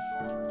happy.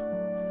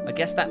 I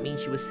guess that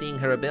means she was seeing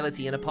her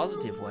ability in a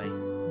positive way.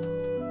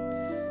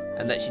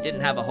 And that she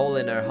didn't have a hole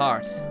in her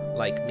heart,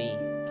 like me.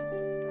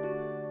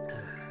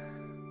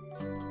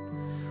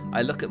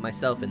 I look at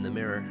myself in the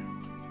mirror.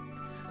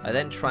 I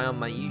then try on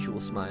my usual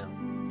smile.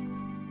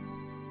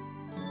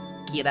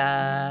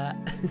 Kira!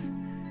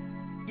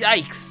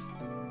 Yikes!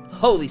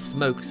 Holy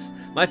smokes!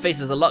 My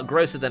face is a lot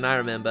grosser than I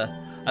remember.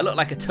 I look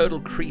like a total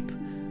creep.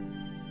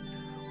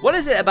 What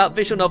is it about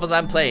visual novels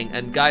I'm playing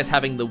and guys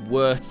having the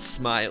worst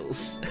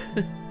smiles?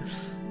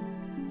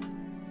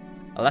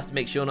 I'll have to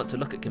make sure not to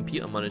look at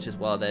computer monitors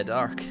while they're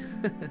dark.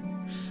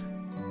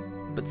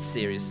 But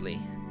seriously,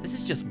 this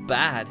is just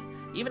bad.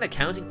 Even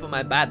accounting for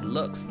my bad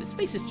looks, this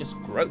face is just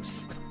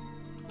gross.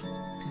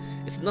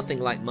 It's nothing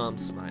like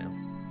Mom's smile.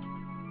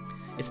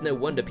 It's no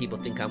wonder people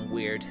think I'm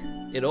weird.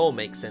 It all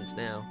makes sense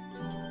now.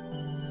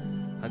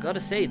 I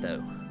gotta say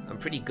though, I'm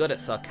pretty good at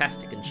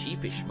sarcastic and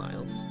sheepish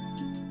smiles.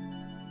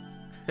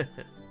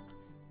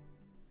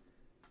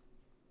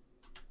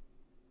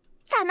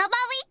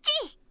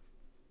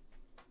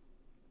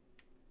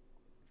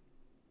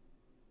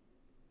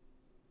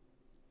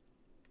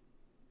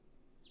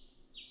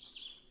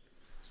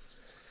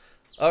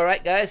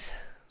 Alright guys,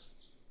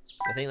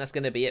 I think that's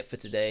gonna be it for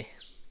today.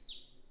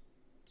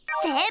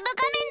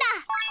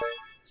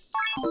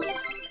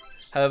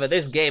 However,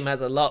 this game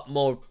has a lot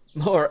more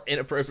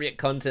inappropriate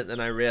content than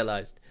I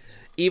realized.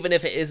 Even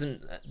if it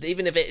isn't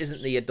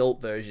the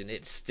adult version,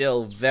 it's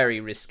still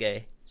very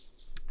risque.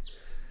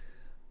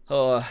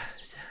 Oh,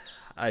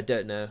 I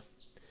don't know.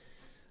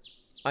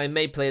 I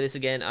may play this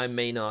again, I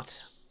may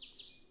not.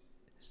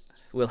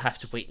 We'll have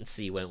to wait and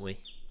see, won't we?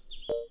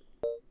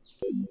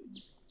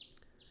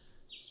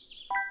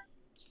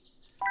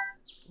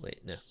 Wait,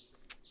 no.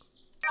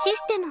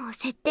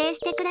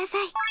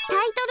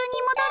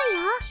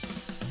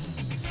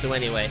 So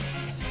anyway,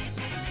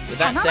 with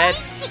that said,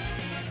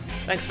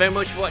 thanks very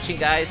much for watching,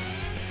 guys.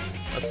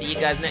 I'll see you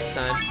guys next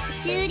time.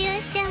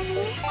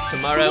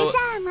 Tomorrow,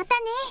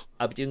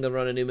 I'll be doing a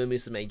run on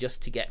EmEmGameplay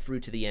just to get through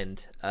to the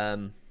end.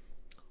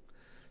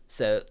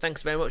 So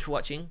thanks very much for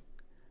watching.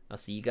 I'll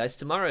see you guys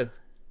tomorrow.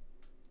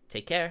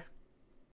 Take care.